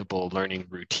predictable learning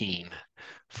routine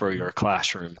for Mhm. your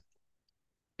classroom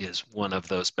is one of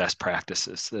those best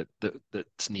practices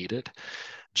that's needed.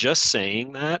 Just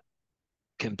saying that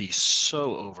can be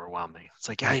so overwhelming. It's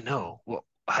like, yeah, I Mhm. know. Well,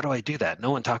 how do I do that?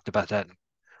 No one talked about that in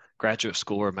graduate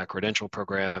school or my credential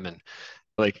program. And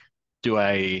like, do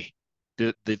I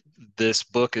this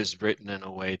book is written in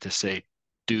a way to say,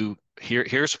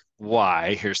 here's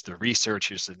why, here's the research,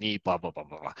 here's the need, blah, blah, blah,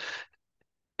 blah, blah.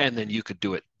 And then you could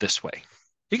do it this way.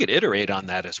 You could iterate on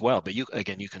that as well, but you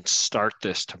can start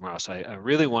this tomorrow. So I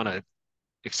really want to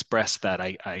express that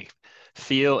I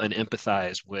feel and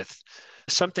empathize with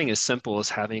something as simple as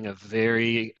having a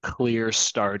very clear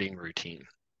starting routine.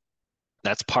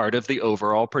 That's part of the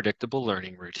overall predictable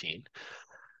learning routine.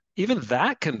 Even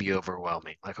that can be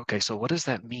overwhelming. Like, okay, so what does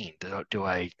that mean? What do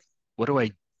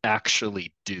I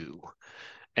actually do?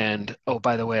 And oh,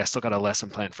 by the way, I still got a lesson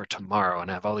plan for tomorrow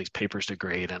and I have all these papers to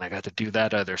grade and I got to do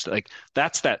that other stuff. Like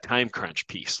that's that time crunch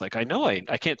piece. Like I know I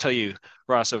can't tell you,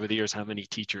 Ross, over the years how many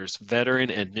teachers,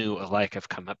 veteran and new alike, have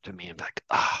come up to me and be like,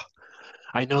 oh,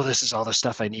 I know this is all the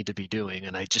stuff I need to be doing.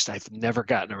 And I've never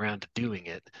gotten around to doing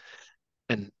it.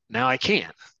 And now I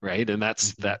can, right? And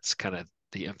Mhm. that's kind of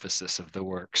the emphasis of the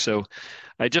work. So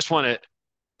I just want to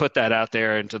put that out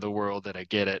there into the world that I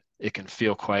get it. It can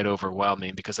feel quite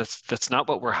overwhelming because that's not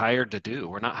what we're hired to do.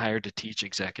 We're not hired to teach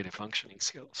executive functioning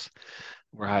skills.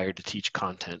 We're hired to teach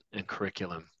content and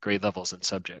curriculum, grade levels and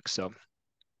subjects. So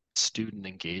student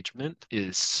engagement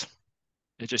is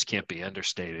it just can't be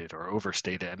understated or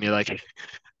overstated. I mean,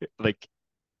 like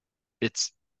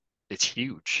it's it's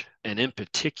huge. And in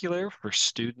particular for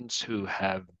students who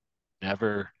have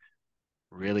never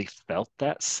really felt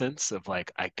that sense of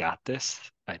like, I got this,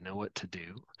 I know what to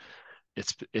do.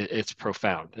 It's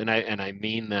profound. And I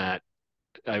mean that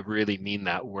I really mean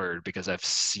that word because I've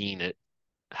seen it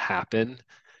happen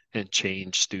and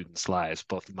change students' lives,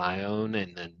 both my own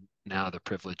and then now the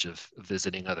privilege of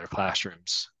visiting other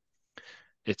classrooms.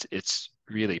 It's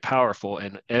really powerful,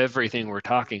 and everything we're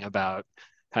talking about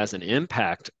has an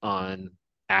impact on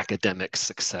academic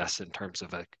success in terms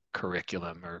of a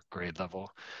curriculum or grade level.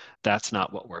 That's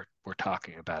not what we're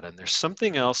talking about. And there's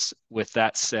something else with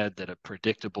that said, that a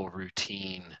predictable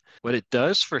routine, what it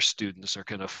does for students or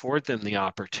can afford them the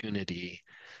opportunity,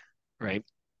 right?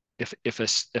 If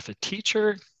a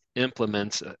teacher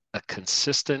implements a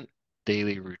consistent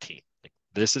daily routine, like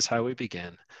this is how we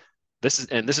begin, this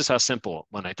is how simple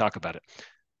when I talk about it.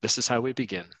 This is how we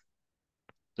begin.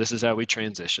 This is how we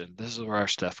transition. This is where our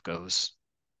stuff goes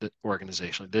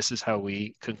organizationally. This is how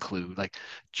we conclude. Like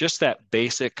just that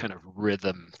basic kind of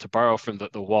rhythm, to borrow from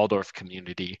the Waldorf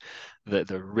community,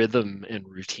 the rhythm and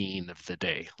routine of the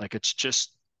day. Like it's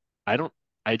just, I don't,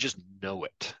 I just know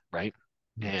it, right?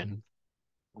 And Mhm.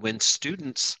 when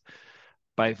students,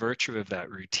 by virtue of that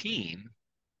routine,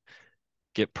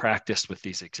 get practiced with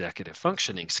these executive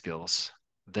functioning skills,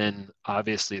 then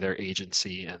obviously their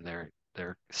agency and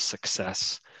their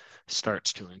success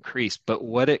starts to increase. But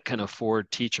what it can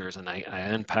afford teachers, and I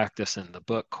unpack this in the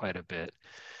book quite a bit,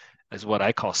 is what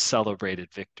I call celebrated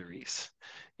victories.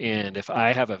 And if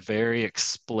I have a very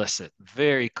explicit,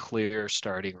 very clear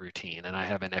starting routine, and I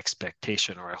have an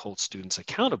expectation or I hold students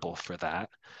accountable for that,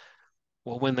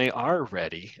 well, when they are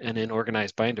ready and in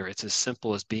organized binder, it's as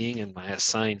simple as being in my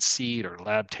assigned seat or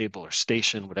lab table or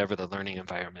station, whatever the learning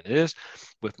environment is,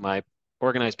 with my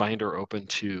organized binder open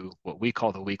to what we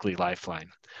call the weekly lifeline.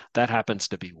 That happens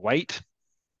to be white.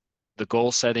 The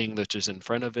goal setting that is in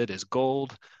front of it is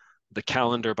gold. The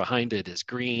calendar behind it is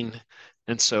green.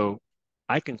 And so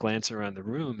I can glance around the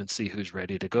room and see who's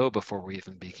ready to go before we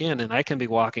even begin. And I can be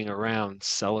walking around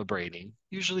celebrating,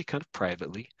 usually kind of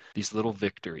privately, these little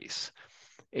victories.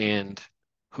 And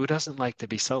who doesn't like to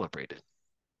be celebrated,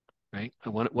 right?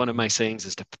 One of my Mhm. sayings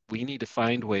is we need to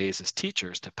find ways as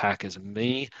teachers to pack as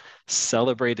many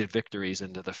celebrated victories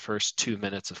into the first 2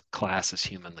 minutes of class as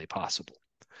humanly possible.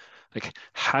 Like,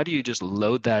 how do you just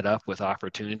load that up with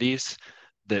opportunities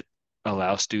that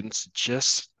allow students to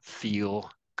just feel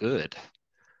good,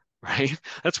 right?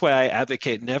 That's why I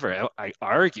advocate never. I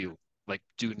argue, like,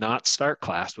 do not start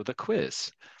class with a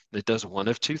quiz. It does one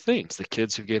of two things. The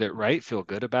kids who get it right feel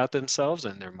good about themselves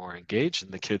and they're more engaged, and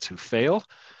the kids who fail,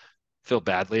 feel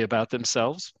badly about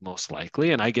themselves, most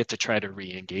likely, and I get to try to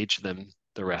re-engage them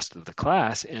the rest of the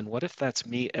class. And what if that's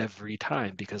me every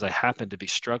time because I happen to be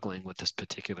struggling with this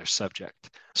particular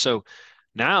subject? So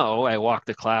now I walk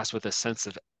the class with a sense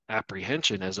of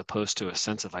apprehension as opposed to a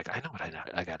sense of like, I know what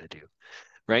I got to do,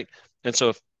 right? And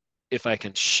so if I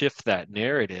can shift that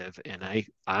narrative and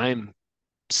I'm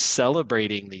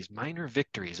celebrating these minor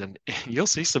victories, and you'll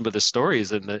see some of the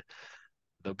stories in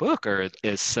the book are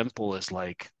as simple as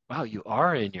like, wow, you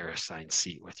are in your assigned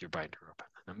seat with your binder open.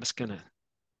 I'm just gonna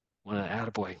want to add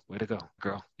a boy, way to go,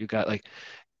 girl. You got like,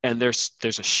 and there's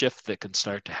a shift that can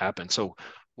start to happen. So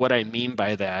what I mean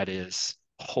by that is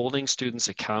holding students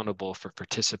accountable for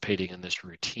participating in this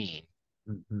routine,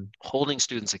 Mm-hmm. holding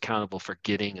students accountable for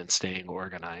getting and staying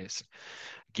organized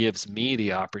gives me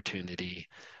the opportunity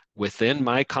within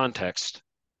my context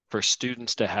for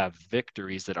students to have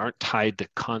victories that aren't tied to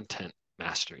content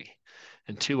mastery.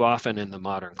 And too often in the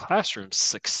modern classroom,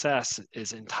 success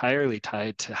is entirely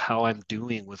tied to how I'm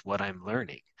doing with what I'm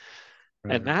learning.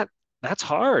 And Right. that's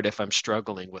hard if I'm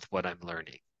struggling with what I'm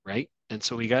learning, right? And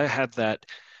so we got to have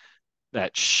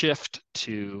that shift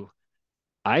to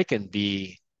I can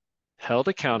be held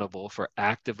accountable for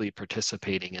actively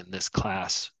participating in this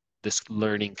class, this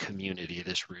learning community,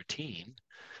 this routine,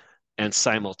 and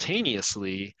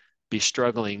simultaneously be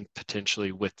struggling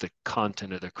potentially with the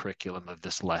content of the curriculum of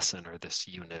this lesson or this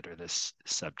unit or this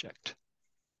subject.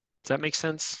 Does that make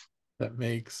sense? That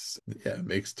makes, yeah, it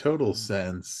makes total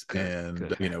sense. Good,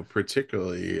 And, good.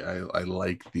 particularly I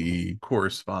like the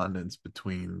correspondence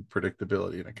between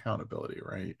predictability and accountability,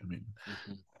 right? I mean,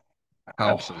 Mhm.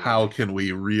 how Absolutely. can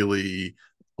we really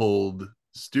hold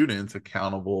students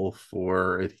accountable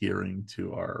for adhering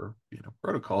to our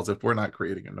protocols if we're not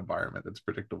creating an environment that's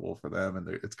predictable for them, and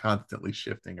it's constantly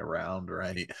shifting around,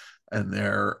 right? And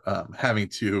they're having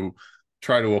to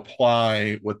try to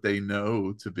apply what they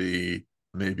know to be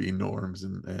maybe norms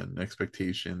and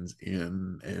expectations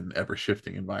in an ever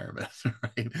shifting environment,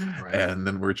 right? Right. And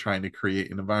then we're trying to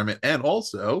create an environment, and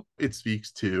also it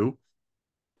speaks to,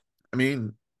 I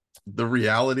mean, the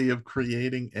reality of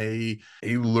creating a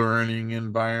learning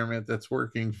environment that's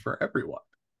working for everyone.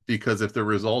 Because if the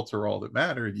results are all that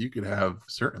matter, you could have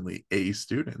certainly A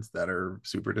students that are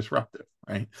super disruptive,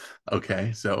 right? Okay,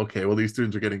 Right. so okay, well, these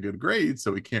students are getting good grades,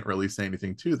 so we can't really say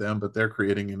anything to them, but they're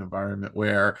creating an environment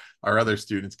where our other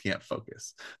students can't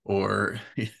focus, or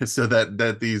so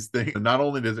that these things, not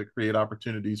only does it create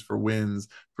opportunities for wins,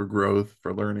 for growth,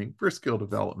 for learning, for skill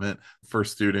development for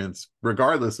students,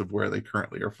 regardless of where they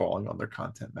currently are falling on their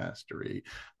content mastery.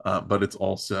 But it's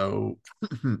also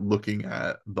looking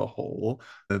at the whole,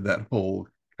 that whole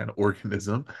kind of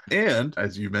organism. And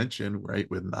as you mentioned, right,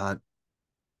 with not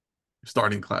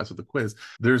starting class with a quiz,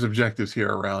 there's objectives here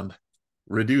around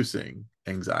reducing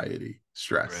anxiety,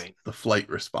 stress, Right. the flight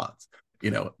response,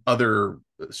 other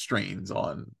strains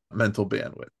on mental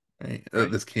bandwidth. Right?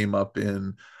 Right. This came up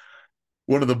in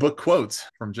one of the book quotes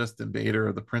from Justin Bader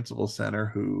of the Principal Center,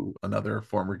 who another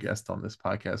former guest on this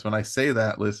podcast. When I say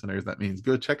that, listeners, that means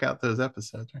go check out those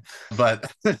episodes. Right?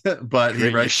 But but he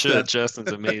Great. You writes should. that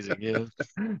Justin's amazing. Yeah.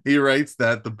 he writes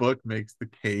that the book makes the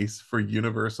case for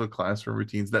universal classroom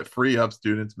routines that free up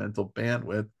students' mental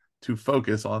bandwidth to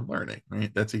focus on learning.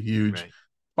 Right, that's a huge Right.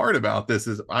 part about this.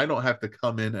 Is I don't have to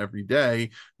come in every day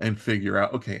and figure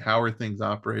out, okay, how are things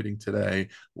operating today,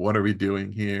 what are we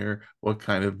doing here, what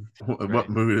kind of, what Right.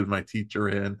 mood is my teacher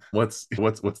in, what's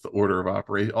the order of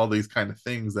operation, all these kind of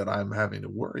things that I'm having to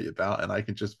worry about, and I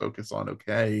can just focus on,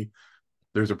 okay,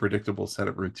 there's a predictable set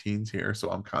of routines here,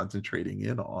 so I'm concentrating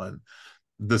in on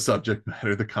the subject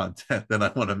matter, the content that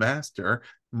I want to master.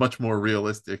 Much more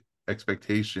realistic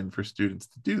expectation for students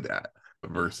to do that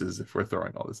Mhm. versus if we're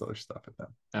throwing all this other stuff at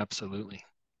them. Absolutely.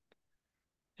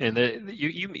 And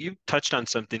you touched on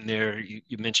something there.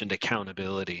 You mentioned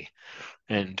accountability.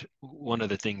 And one of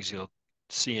the things you'll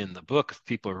see in the book, if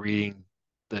people are reading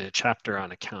the chapter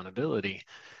on accountability,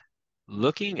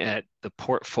 looking at the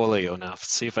portfolio now,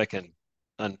 see if I can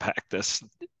unpack this.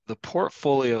 The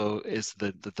portfolio is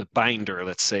the binder,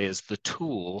 let's say, is the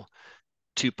tool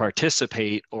to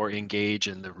participate or engage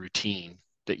in the routine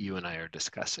that you and I are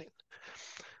discussing.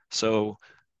 So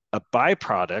a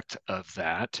byproduct of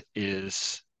that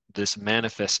is this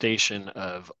manifestation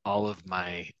of all of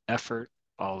my effort,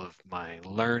 all of my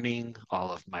learning,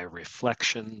 all of my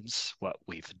reflections, what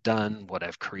we've done, what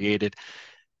I've created.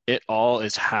 It all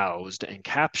is housed and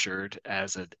captured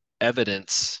as an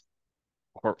evidence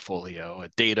portfolio, a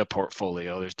data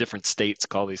portfolio. There's different states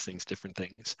call these things different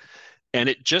things. And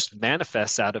it just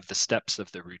manifests out of the steps of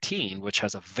the routine, which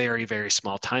has a very, very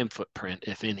small time footprint,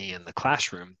 if any, in the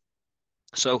classroom.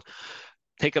 So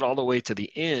take it all the way to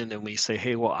the end and we say,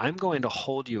 hey, well, I'm going to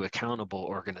hold you accountable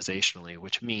organizationally,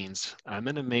 which means I'm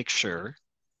going to make sure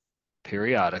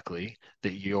periodically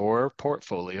that your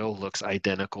portfolio looks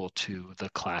identical to the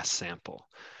class sample.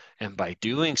 And by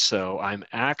doing so, I'm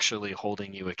actually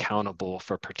holding you accountable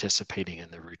for participating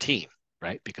in the routine,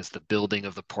 right? Because the building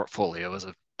of the portfolio is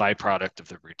a byproduct of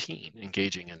the routine,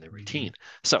 engaging in the routine. Mhm.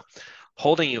 So,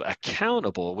 holding you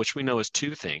accountable, which we know is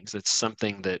two things. It's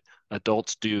something that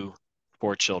adults do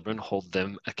for children, hold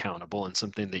them accountable, and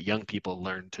something that young people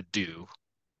learn to do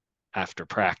after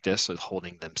practice of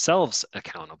holding themselves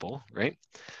accountable, right?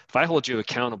 If I hold you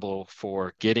accountable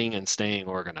for getting and staying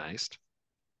organized,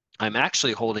 I'm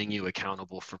actually holding you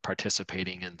accountable for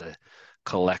participating in the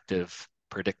collective,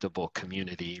 predictable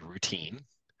community routine.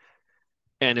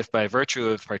 And if by virtue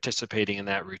of participating in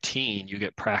that routine, you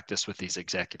get practice with these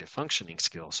executive functioning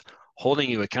skills, holding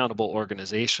you accountable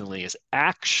organizationally is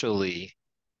actually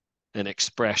an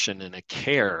expression and a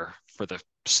care for the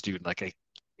student. Like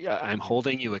yeah, I'm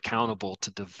holding you accountable to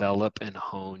develop and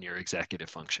hone your executive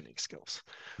functioning skills.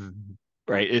 Mhm.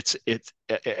 Right. It's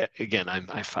again,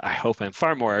 I hope I'm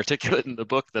far more articulate in the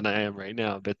book than I am right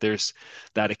now, but there's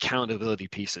that accountability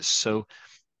piece is so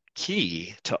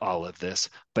key to all of this,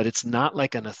 but it's not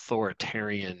like an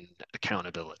authoritarian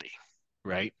accountability,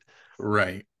 right?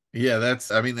 Right. Yeah,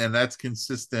 I mean, and that's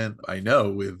consistent, I know,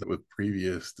 with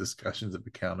previous discussions of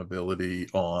accountability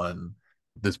on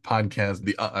this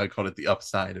podcast. I call it the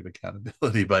upside of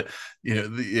accountability, but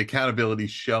the accountability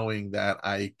showing that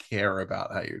I care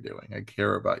about how you're doing. I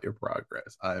care about your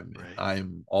progress. Right.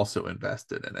 I'm also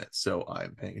invested in it. So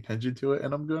I'm paying attention to it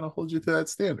and I'm going to hold you to that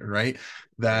standard, right? Right.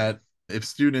 That if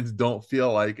students don't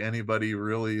feel like anybody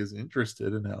really is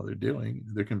interested in how they're doing,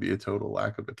 there can be a total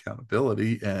lack of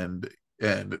accountability, and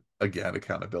again,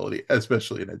 accountability,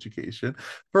 especially in education,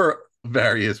 for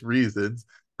various reasons,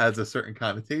 has a certain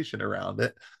connotation around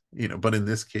it. But in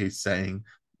this case, saying,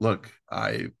 look,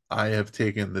 I have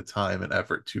taken the time and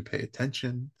effort to pay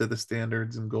attention to the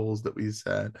standards and goals that we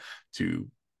set, to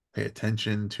pay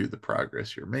attention to the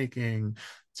progress you're making,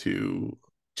 to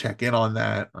check in on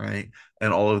that, right?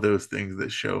 And all of those things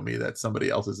that show me that somebody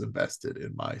else is invested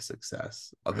in my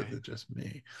success other Right. than just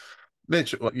me.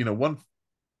 Mitch, one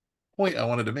point I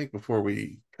wanted to make before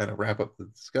we kind of wrap up the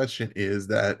discussion is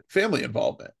that family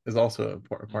involvement is also an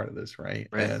important part of this, right?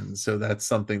 Right. And so that's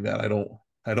something that I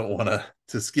don't want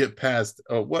to skip past.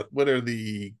 What are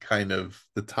the kind of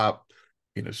the top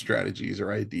strategies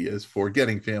or ideas for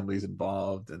getting families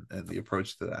involved, and the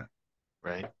approach to that?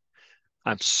 Right.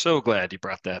 I'm so glad you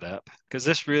brought that up because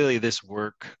this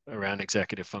work around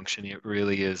executive functioning, it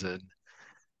really is an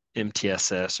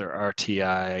MTSS or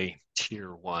RTI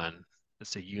tier one.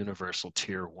 It's a universal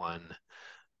tier one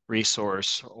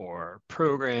resource or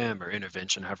program or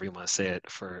intervention, however you want to say it,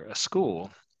 for a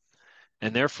school.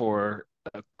 And therefore,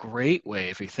 a great way,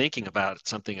 if you're thinking about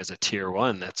something as a tier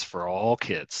one, that's for all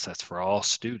kids, that's for all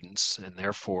students. And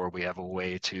therefore, we have a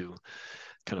way to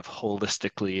kind of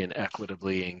holistically and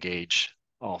equitably engage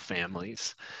all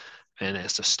families. And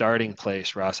as a starting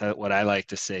place, Ross, what I like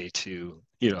to say to,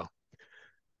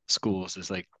 schools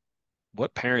is like,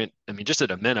 what parent, I mean, just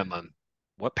at a minimum,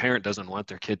 what parent doesn't want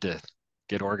their kid to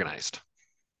get organized?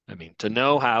 I mean, to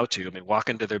know how to, I mean, walk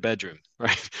into their bedroom,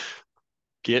 right?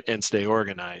 Get and stay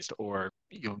organized. Or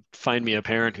find me a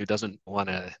parent who doesn't want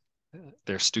to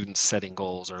their students setting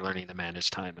goals or learning to manage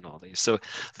time and all these. So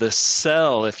the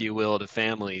sell, if you will, to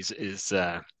families is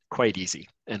quite easy,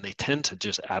 and they tend to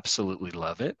just absolutely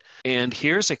love it. And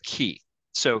here's a key.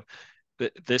 So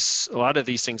this a lot of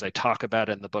these things I talk about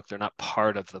in the book, they're not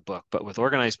part of the book, but with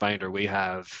Organized Binder, we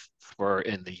have for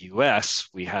in the US,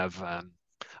 we have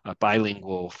a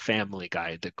bilingual family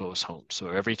guide that goes home. So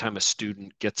every time a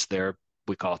student gets there,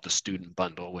 we call it the student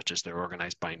bundle, which is their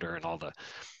Organized Binder and all the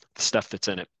stuff that's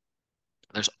in it.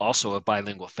 There's also a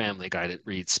bilingual family guide. It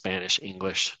reads Spanish,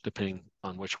 English, depending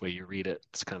on which way you read it.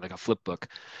 It's kind of like a flip book.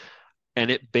 And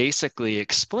it basically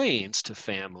explains to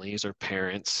families or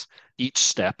parents each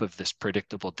step of this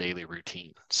predictable daily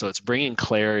routine. So it's bringing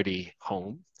clarity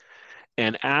home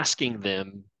and asking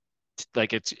them,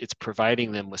 like it's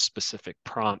providing them with specific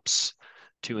prompts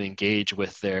to engage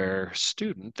with their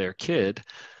student, their kid,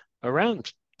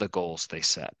 around the goals they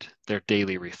set, their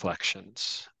daily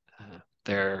reflections,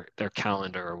 their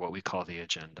calendar, or what we call the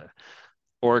agenda.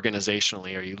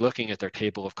 Organizationally, are you looking at their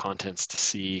table of contents to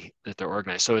see that they're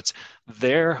organized? So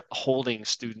they're holding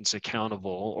students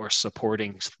accountable or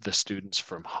supporting the students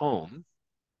from home,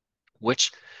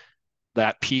 which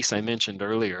that piece I mentioned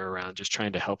earlier around just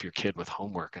trying to help your kid with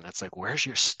homework. And it's like, where's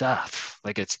your stuff?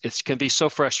 Like it can be so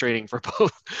frustrating for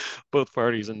both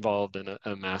parties involved in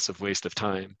a massive waste of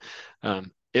time.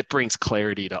 It brings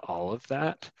clarity to all of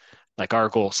that. Like our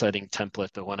goal setting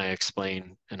template, the one I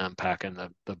explain and unpack in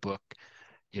the book,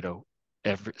 you know,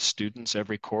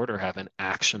 every quarter have an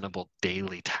actionable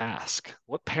daily task.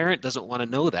 What parent doesn't want to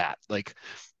know that? Like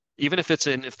even if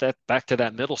that back to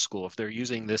that middle school, if they're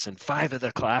using this in 5 of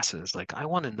the classes, like I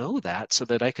want to know that so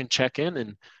that I can check in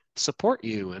and support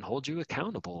you and hold you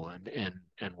accountable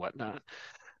and whatnot.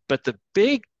 But the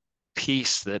big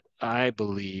piece that I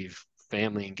believe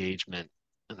family engagement,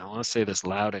 and I want to say this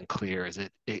loud and clear, is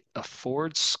it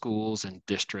affords schools and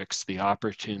districts the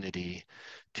opportunity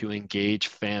to engage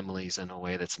families in a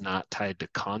way that's not tied to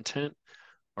content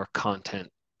or content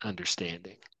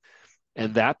understanding.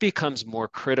 And that becomes more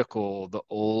critical the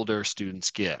older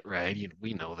students get, right?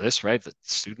 We know this, right? That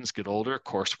students get older,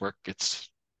 coursework gets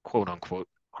quote unquote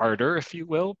harder, if you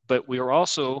will. But we are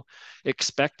also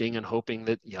expecting and hoping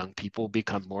that young people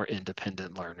become more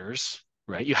independent learners,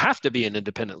 right? You have to be an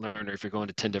independent learner if you're going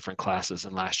to 10 different classes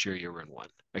and last year you were in one.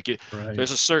 Right.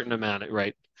 There's a certain amount,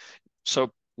 right?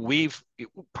 So we've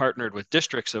partnered with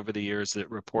districts over the years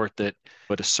that report that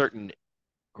at a certain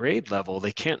grade level,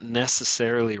 they can't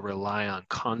necessarily rely on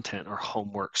content or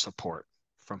homework support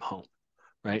from home,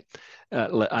 right?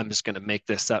 I'm just going to make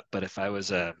this up, but if I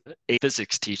was a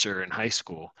physics teacher in high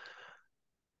school,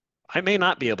 I may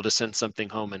not be able to send something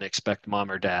home and expect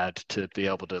mom or dad to be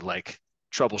able to like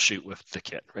troubleshoot with the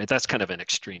kid, right? That's kind of an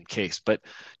extreme case, but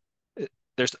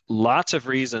there's lots of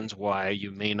reasons why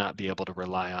you may not be able to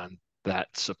rely on that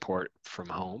support from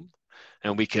home.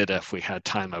 And we could, if we had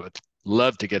time, I would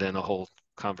love to get in a whole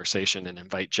conversation and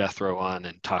invite Jethro on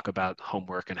and talk about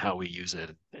homework and how we use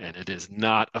it. And it is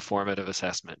not a formative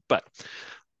assessment. But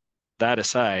that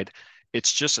aside,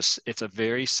 it's a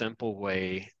very simple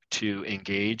way to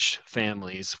engage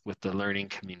families with the learning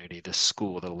community, the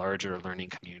school, the larger learning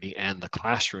community, and the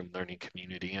classroom learning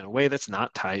community in a way that's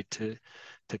not tied to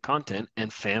content.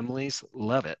 And families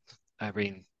love it. I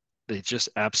mean, they just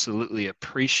absolutely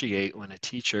appreciate when a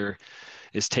teacher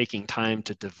is taking time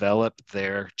to develop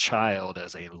their child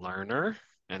as a learner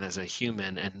and as a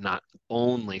human and not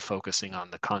only focusing on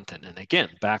the content. And again,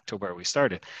 back to where we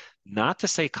started, not to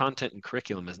say content and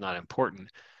curriculum is not important,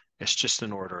 it's just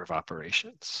an order of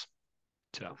operations.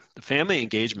 So the family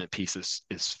engagement piece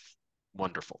is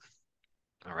wonderful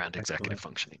around executive Excellent.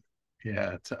 functioning.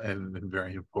 Yeah, it's and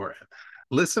very important.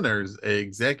 Listeners,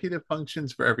 Executive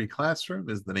Functions for Every Classroom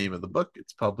is the name of the book.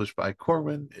 It's published by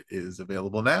Corwin. It is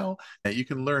available now. And you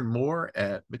can learn more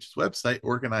at Mitch's website,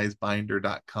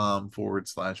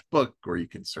 organizebinder.com/book, or you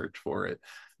can search for it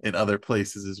in other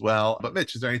places as well. But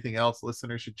Mitch, is there anything else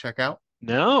listeners should check out?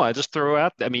 No, I just throw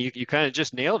out, I mean, you kind of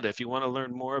just nailed it. If you want to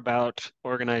learn more about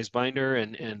Organized Binder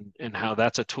and how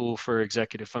that's a tool for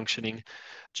executive functioning,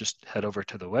 just head over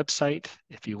to the website.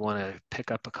 If you want to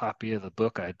pick up a copy of the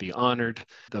book, I'd be honored.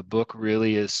 The book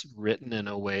really is written in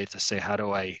a way to say, how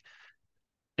do I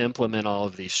implement all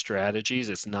of these strategies?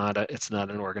 It's not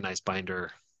an Organized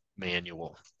Binder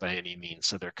manual by any means.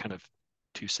 So they're kind of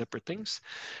two separate things.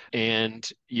 And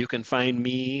you can find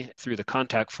me through the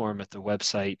contact form at the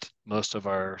website. Most of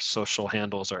our social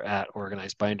handles are at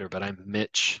Organized Binder, but I'm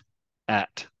Mitch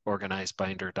at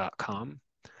organizedbinder.com.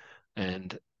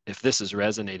 And if this is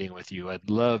resonating with you, I'd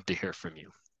love to hear from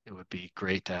you. It would be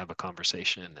great to have a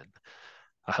conversation, and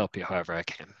I'll help you however I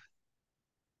can.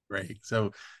 Great.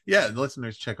 So, yeah, the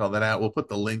listeners check all that out. We'll put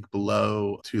the link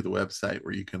below to the website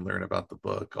where you can learn about the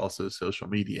book, also social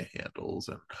media handles,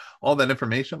 and all that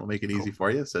information will make it easy Cool.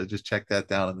 for you. So, just check that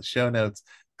down in the show notes.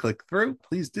 Click through.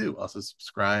 Please do also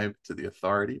subscribe to The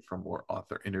Authority for more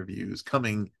author interviews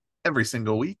coming every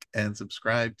single week, and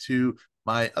subscribe to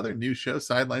my other new show,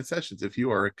 Sideline Sessions. If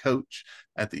you are a coach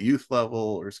at the youth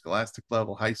level or scholastic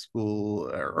level, high school,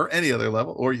 or any other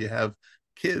level, or you have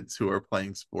kids who are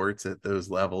playing sports at those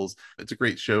levels, it's a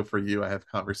great show for you. I have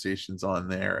conversations on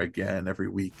there again every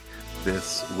week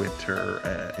this winter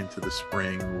into the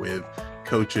spring with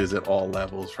coaches at all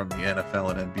levels, from the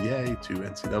NFL and NBA to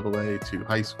NCAA to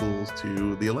high schools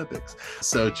to the Olympics.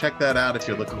 So check that out if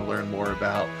you're looking to learn more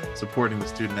about supporting the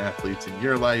student athletes in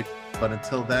your life. But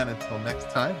until then, until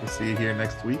next time, we'll see you here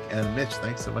next week. And Mitch,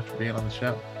 thanks so much for being on the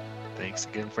show. Thanks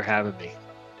again for having me.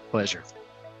 Pleasure.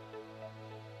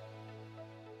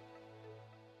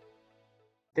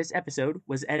 This episode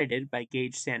was edited by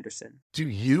Gage Sanderson. Do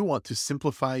you want to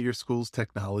simplify your school's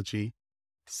technology,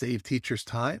 save teachers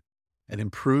time, and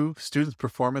improve students'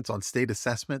 performance on state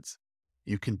assessments?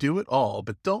 You can do it all,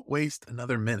 but don't waste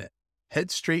another minute. Head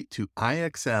straight to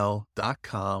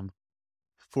ixl.com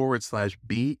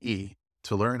IXL.com/BE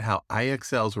to learn how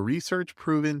IXL's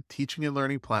research-proven teaching and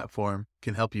learning platform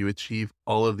can help you achieve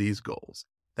all of these goals.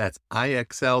 That's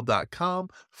IXL.com/BE.